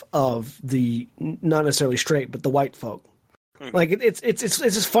perspective of the, not necessarily straight, but the white folk. Like it's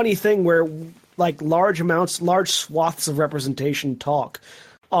this funny thing where like large swaths of representation talk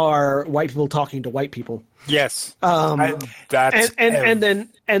are white people talking to white people. Yes. That's and then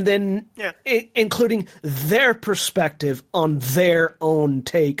Yeah. including their perspective on their own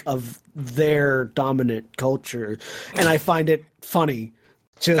take of their dominant culture, and I find it funny.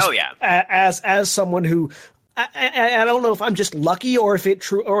 Just as someone who I don't know if I'm just lucky or if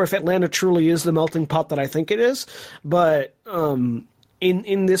Atlanta truly is the melting pot that I think it is, but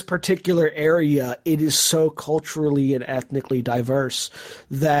in this particular area, it is so culturally and ethnically diverse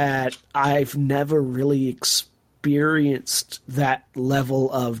that I've never really experienced that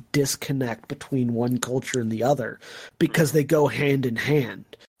level of disconnect between one culture and the other, because they go hand in hand.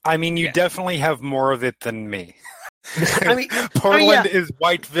 I mean, you definitely have more of it than me. I mean, Portland is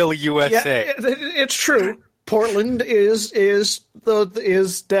Whiteville, USA. Yeah, it's true. Portland is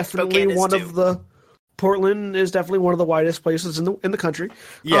definitely one of the. Portland is definitely one of the widest places in the country.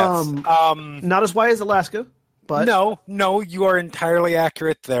 Yes. Not as wide as Alaska, but no, you are entirely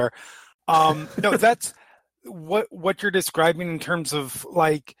accurate there. No, that's what you're describing in terms of,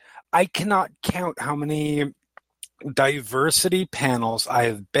 like, I cannot count how many diversity panels I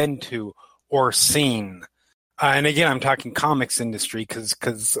have been to or seen. And again, I'm talking comics industry because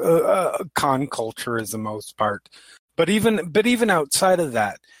con culture is the most part. But even outside of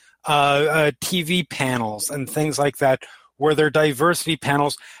that, TV panels and things like that, where they're diversity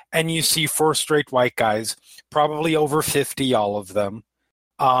panels, and you see 4 straight white guys, probably over 50, all of them,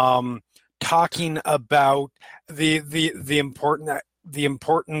 talking about the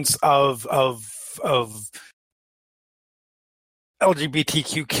importance of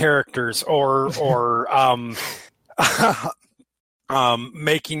LGBTQ characters or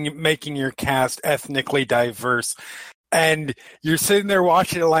making your cast ethnically diverse, and you're sitting there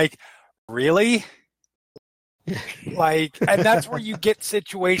watching it like, really? Like, and that's where you get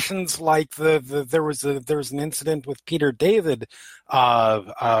situations like there was an incident with Peter David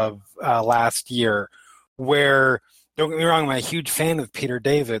last year where, don't get me wrong, I'm a huge fan of Peter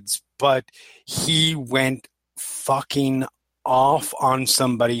David's, but he went fucking off on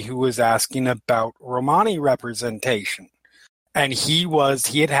somebody who was asking about Romani representation. And he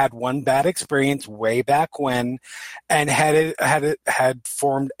had one bad experience way back when, and had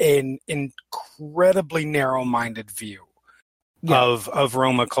formed an incredibly narrow-minded view of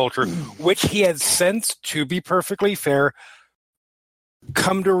Roma culture, which he has since, to be perfectly fair,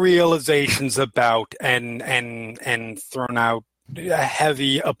 come to realizations about and thrown out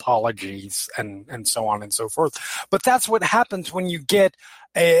heavy apologies and so on and so forth. But that's what happens when you get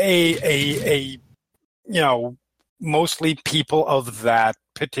a mostly people of that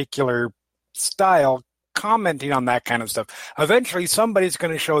particular style commenting on that kind of stuff. Eventually somebody's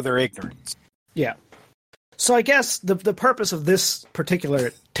going to show their ignorance. Yeah. So I guess the purpose of this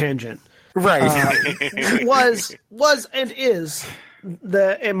particular tangent was and is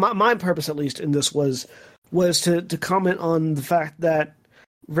my purpose, at least in this, was to comment on the fact that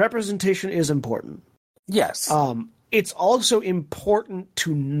representation is important. Yes. It's also important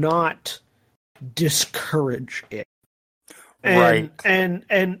to not discourage it. And, right.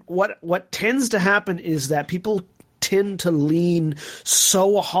 And what tends to happen is that people tend to lean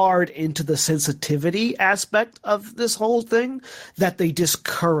so hard into the sensitivity aspect of this whole thing that they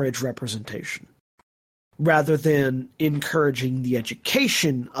discourage representation, rather than encouraging the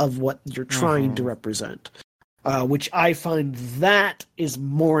education of what you're trying to represent, which I find that is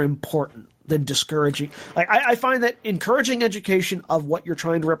more important than discouraging. Like, I find that encouraging education of what you're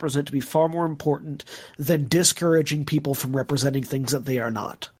trying to represent to be far more important than discouraging people from representing things that they are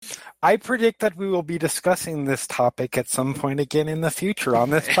not. I predict that we will be discussing this topic at some point again in the future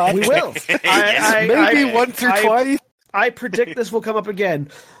on this podcast. We will. Maybe once or twice. I predict this will come up again.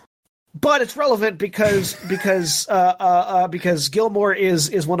 But it's relevant because Gilmore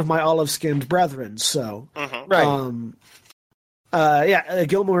is one of my olive-skinned brethren. So, right.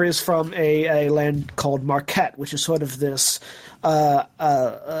 Gilmore is from a land called Marquette, which is sort of this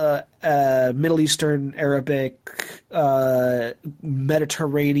Middle Eastern, Arabic,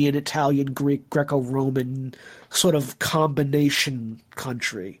 Mediterranean, Italian, Greek, Greco-Roman sort of combination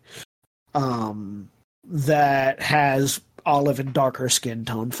country that has olive and darker skin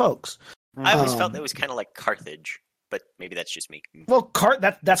tone folks. I always felt that was kind of like Carthage, but maybe that's just me. Well,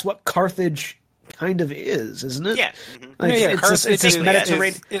 that's what Carthage kind of is, isn't it? Yeah. Like, it's this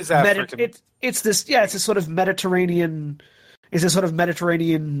Mediterranean. It's this sort of Mediterranean. It's a sort of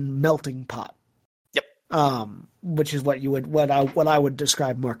Mediterranean melting pot. Yep. Which is what I would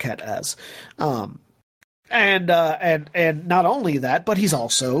describe Marquette as. And not only that, but he's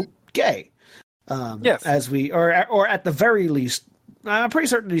also gay. Yes. As we or at the very least I'm pretty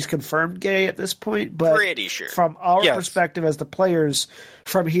certain he's confirmed gay at this point, but Pretty sure. from our Yes. perspective as the players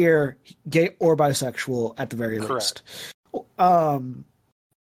from here, gay or bisexual at the very least.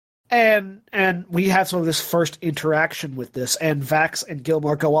 And we have some of this first interaction with this, and Vax and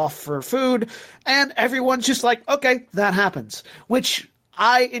Gilmore go off for food, and everyone's just like, okay, that happens. Which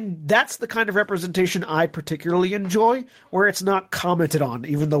that's the kind of representation I particularly enjoy, where it's not commented on,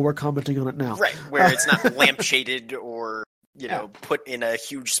 even though we're commenting on it now. Right, where it's not lampshaded or, put in a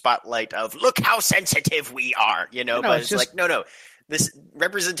huge spotlight of, look how sensitive we are, but it's just like, no. This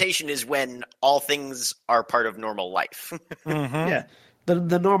representation is when all things are part of normal life. Mm-hmm. Yeah.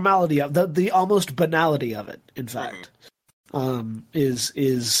 The normality of the almost banality of it, in fact,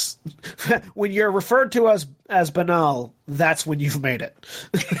 is when you're referred to as banal, that's when you've made it.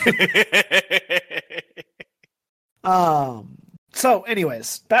 So,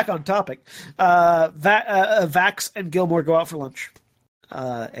 anyways, back on topic. Vax and Gilmore go out for lunch.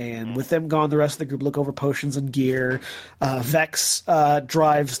 And with them gone, the rest of the group look over potions and gear. Vex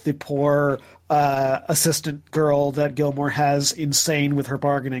drives the poor assistant girl that Gilmore has insane with her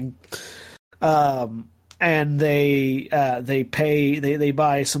bargaining. And they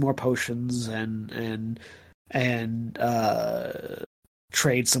buy some more potions and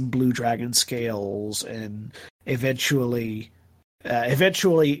trade some blue dragon scales and eventually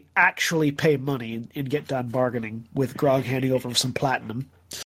actually pay money and get done bargaining, with Grog handing over some platinum.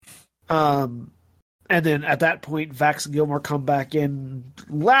 And then at that point, Vax and Gilmore come back in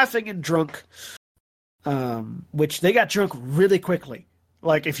laughing and drunk, which they got drunk really quickly.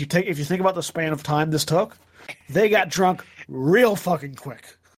 Like, if you think about the span of time this took, they got drunk real fucking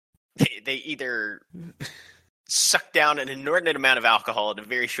quick. They either suck down an inordinate amount of alcohol in a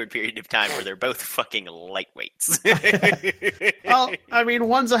very short period of time, where they're both fucking lightweights. Well, I mean,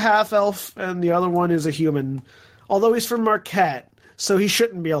 one's a half-elf and the other one is a human. Although he's from Marquette, so he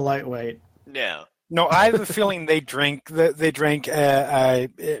shouldn't be a lightweight. No, I have a feeling they drank rapidly.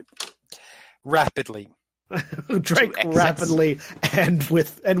 Drank rapidly and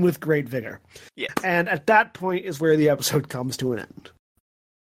with great vigor. Yeah. And at that point is where the episode comes to an end.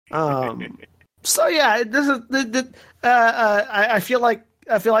 So yeah, this is I feel like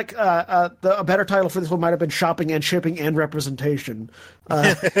a better title for this one might have been Shopping and Shipping and Representation.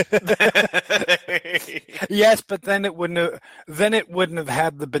 Yes, but then it wouldn't have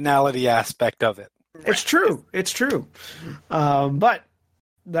had the banality aspect of it. It's true. But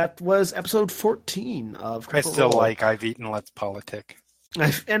that was episode 14 of I Critical still Role. like I've Eaten, Let's Politic.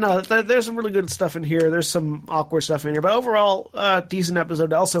 And there's some really good stuff in here. There's some awkward stuff in here, but overall, decent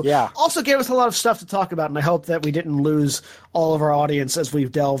episode. Also gave us a lot of stuff to talk about, and I hope that we didn't lose all of our audience as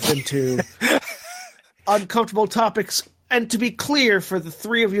we've delved into uncomfortable topics. And to be clear, for the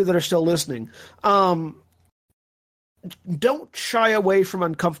three of you that are still listening, don't shy away from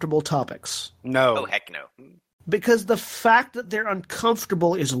uncomfortable topics. No. Oh, heck no. Because the fact that they're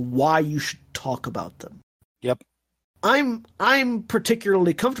uncomfortable is why you should talk about them. Yep. I'm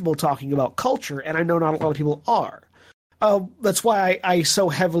particularly comfortable talking about culture, and I know not a lot of people are. That's why I so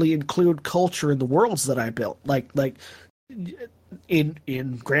heavily include culture in the worlds that I built. Like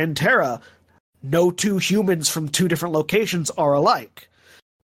in Grand Terra, no two humans from two different locations are alike.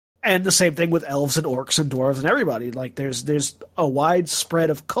 And the same thing with elves and orcs and dwarves and everybody. Like there's a wide spread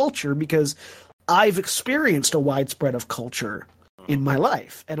of culture because I've experienced a wide spread of culture in my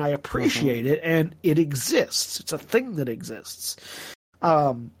life, and I appreciate it, and it exists. It's a thing that exists.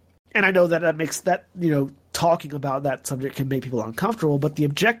 And I know that makes that, talking about that subject can make people uncomfortable, but the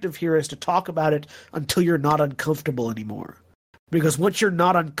objective here is to talk about it until you're not uncomfortable anymore. Because once you're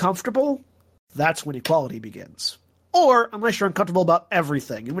not uncomfortable, that's when equality begins. Or unless you're uncomfortable about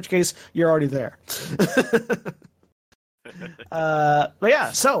everything, in which case you're already there. But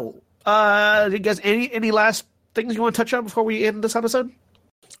yeah, so you guys, any last things you want to touch on before we end this episode?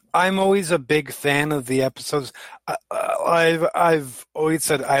 I'm always a big fan of the episodes. I've always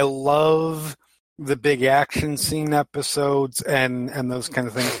said I love the big action scene episodes and those kind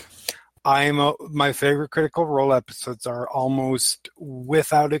of things. My favorite Critical Role episodes are almost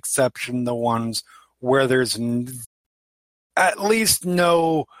without exception the ones where there's there's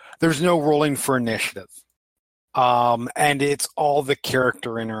no rolling for initiative. And it's all the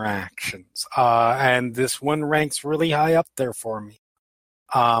character interactions. And this one ranks really high up there for me.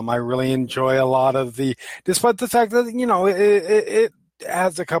 I really enjoy a lot of despite the fact that, it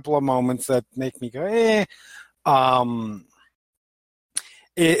has a couple of moments that make me go, eh.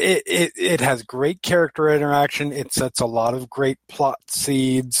 It has great character interaction. It sets a lot of great plot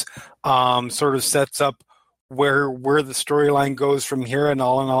seeds, sort of sets up where the storyline goes from here, and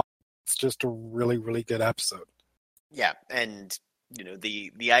all in all, it's just a really, really good episode. Yeah, and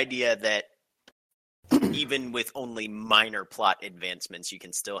The idea that even with only minor plot advancements, you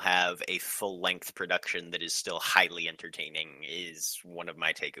can still have a full-length production that is still highly entertaining is one of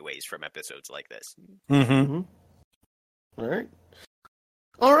my takeaways from episodes like this. Mm-hmm.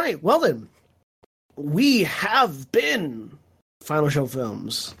 All right. Well, then, we have been Final Show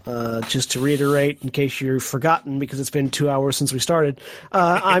Films. Just to reiterate, in case you've forgotten, because it's been 2 hours since we started,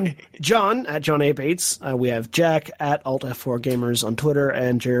 I'm John at John A. Bates. We have Jack at AltF4Gamers on Twitter,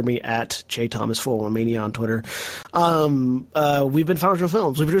 and Jeremy at JThomas411Mania on Twitter. We've been Final Show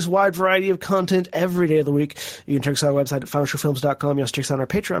Films. We produce a wide variety of content every day of the week. You can check us out on our website at FinalShowFilms.com. You also check us out on our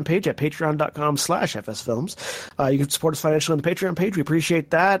Patreon page at patreon.com/FSFilms. You can support us financially on the Patreon page. We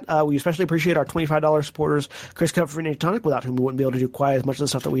appreciate that. We especially appreciate our $25 supporters, Chris Cup, for Tonic, without whom we wouldn't be able to do quite as much of the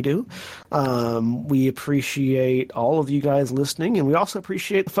stuff that we do. We appreciate all of you guys listening, and we also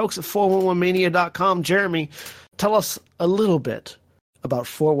appreciate the folks at 411mania.com. Jeremy, tell us a little bit about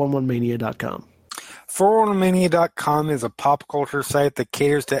 411mania.com. 411mania.com is a pop culture site that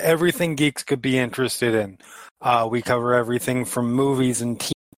caters to everything geeks could be interested in. We cover everything from movies and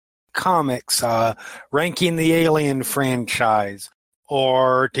TV, comics, ranking the Alien franchise,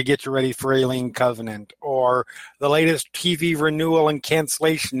 or to get you ready for Alien Covenant, or the latest TV renewal and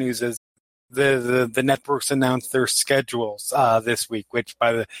cancellation news as the networks announced their schedules this week, which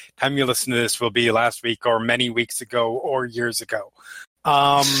by the time you listen to this will be last week or many weeks ago or years ago.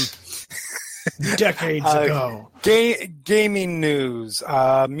 Decades ago. Gaming news,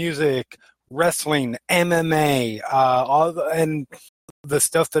 music, wrestling, MMA, and the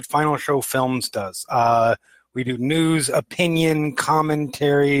stuff that Final Show Films does. We do news, opinion,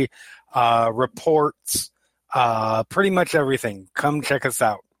 commentary, reports, pretty much everything. Come check us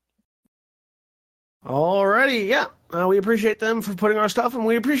out. Alrighty, yeah. We appreciate them for putting our stuff, and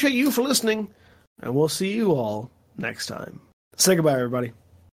we appreciate you for listening. And we'll see you all next time. Say goodbye, everybody.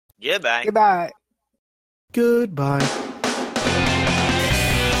 Goodbye. Goodbye. Goodbye.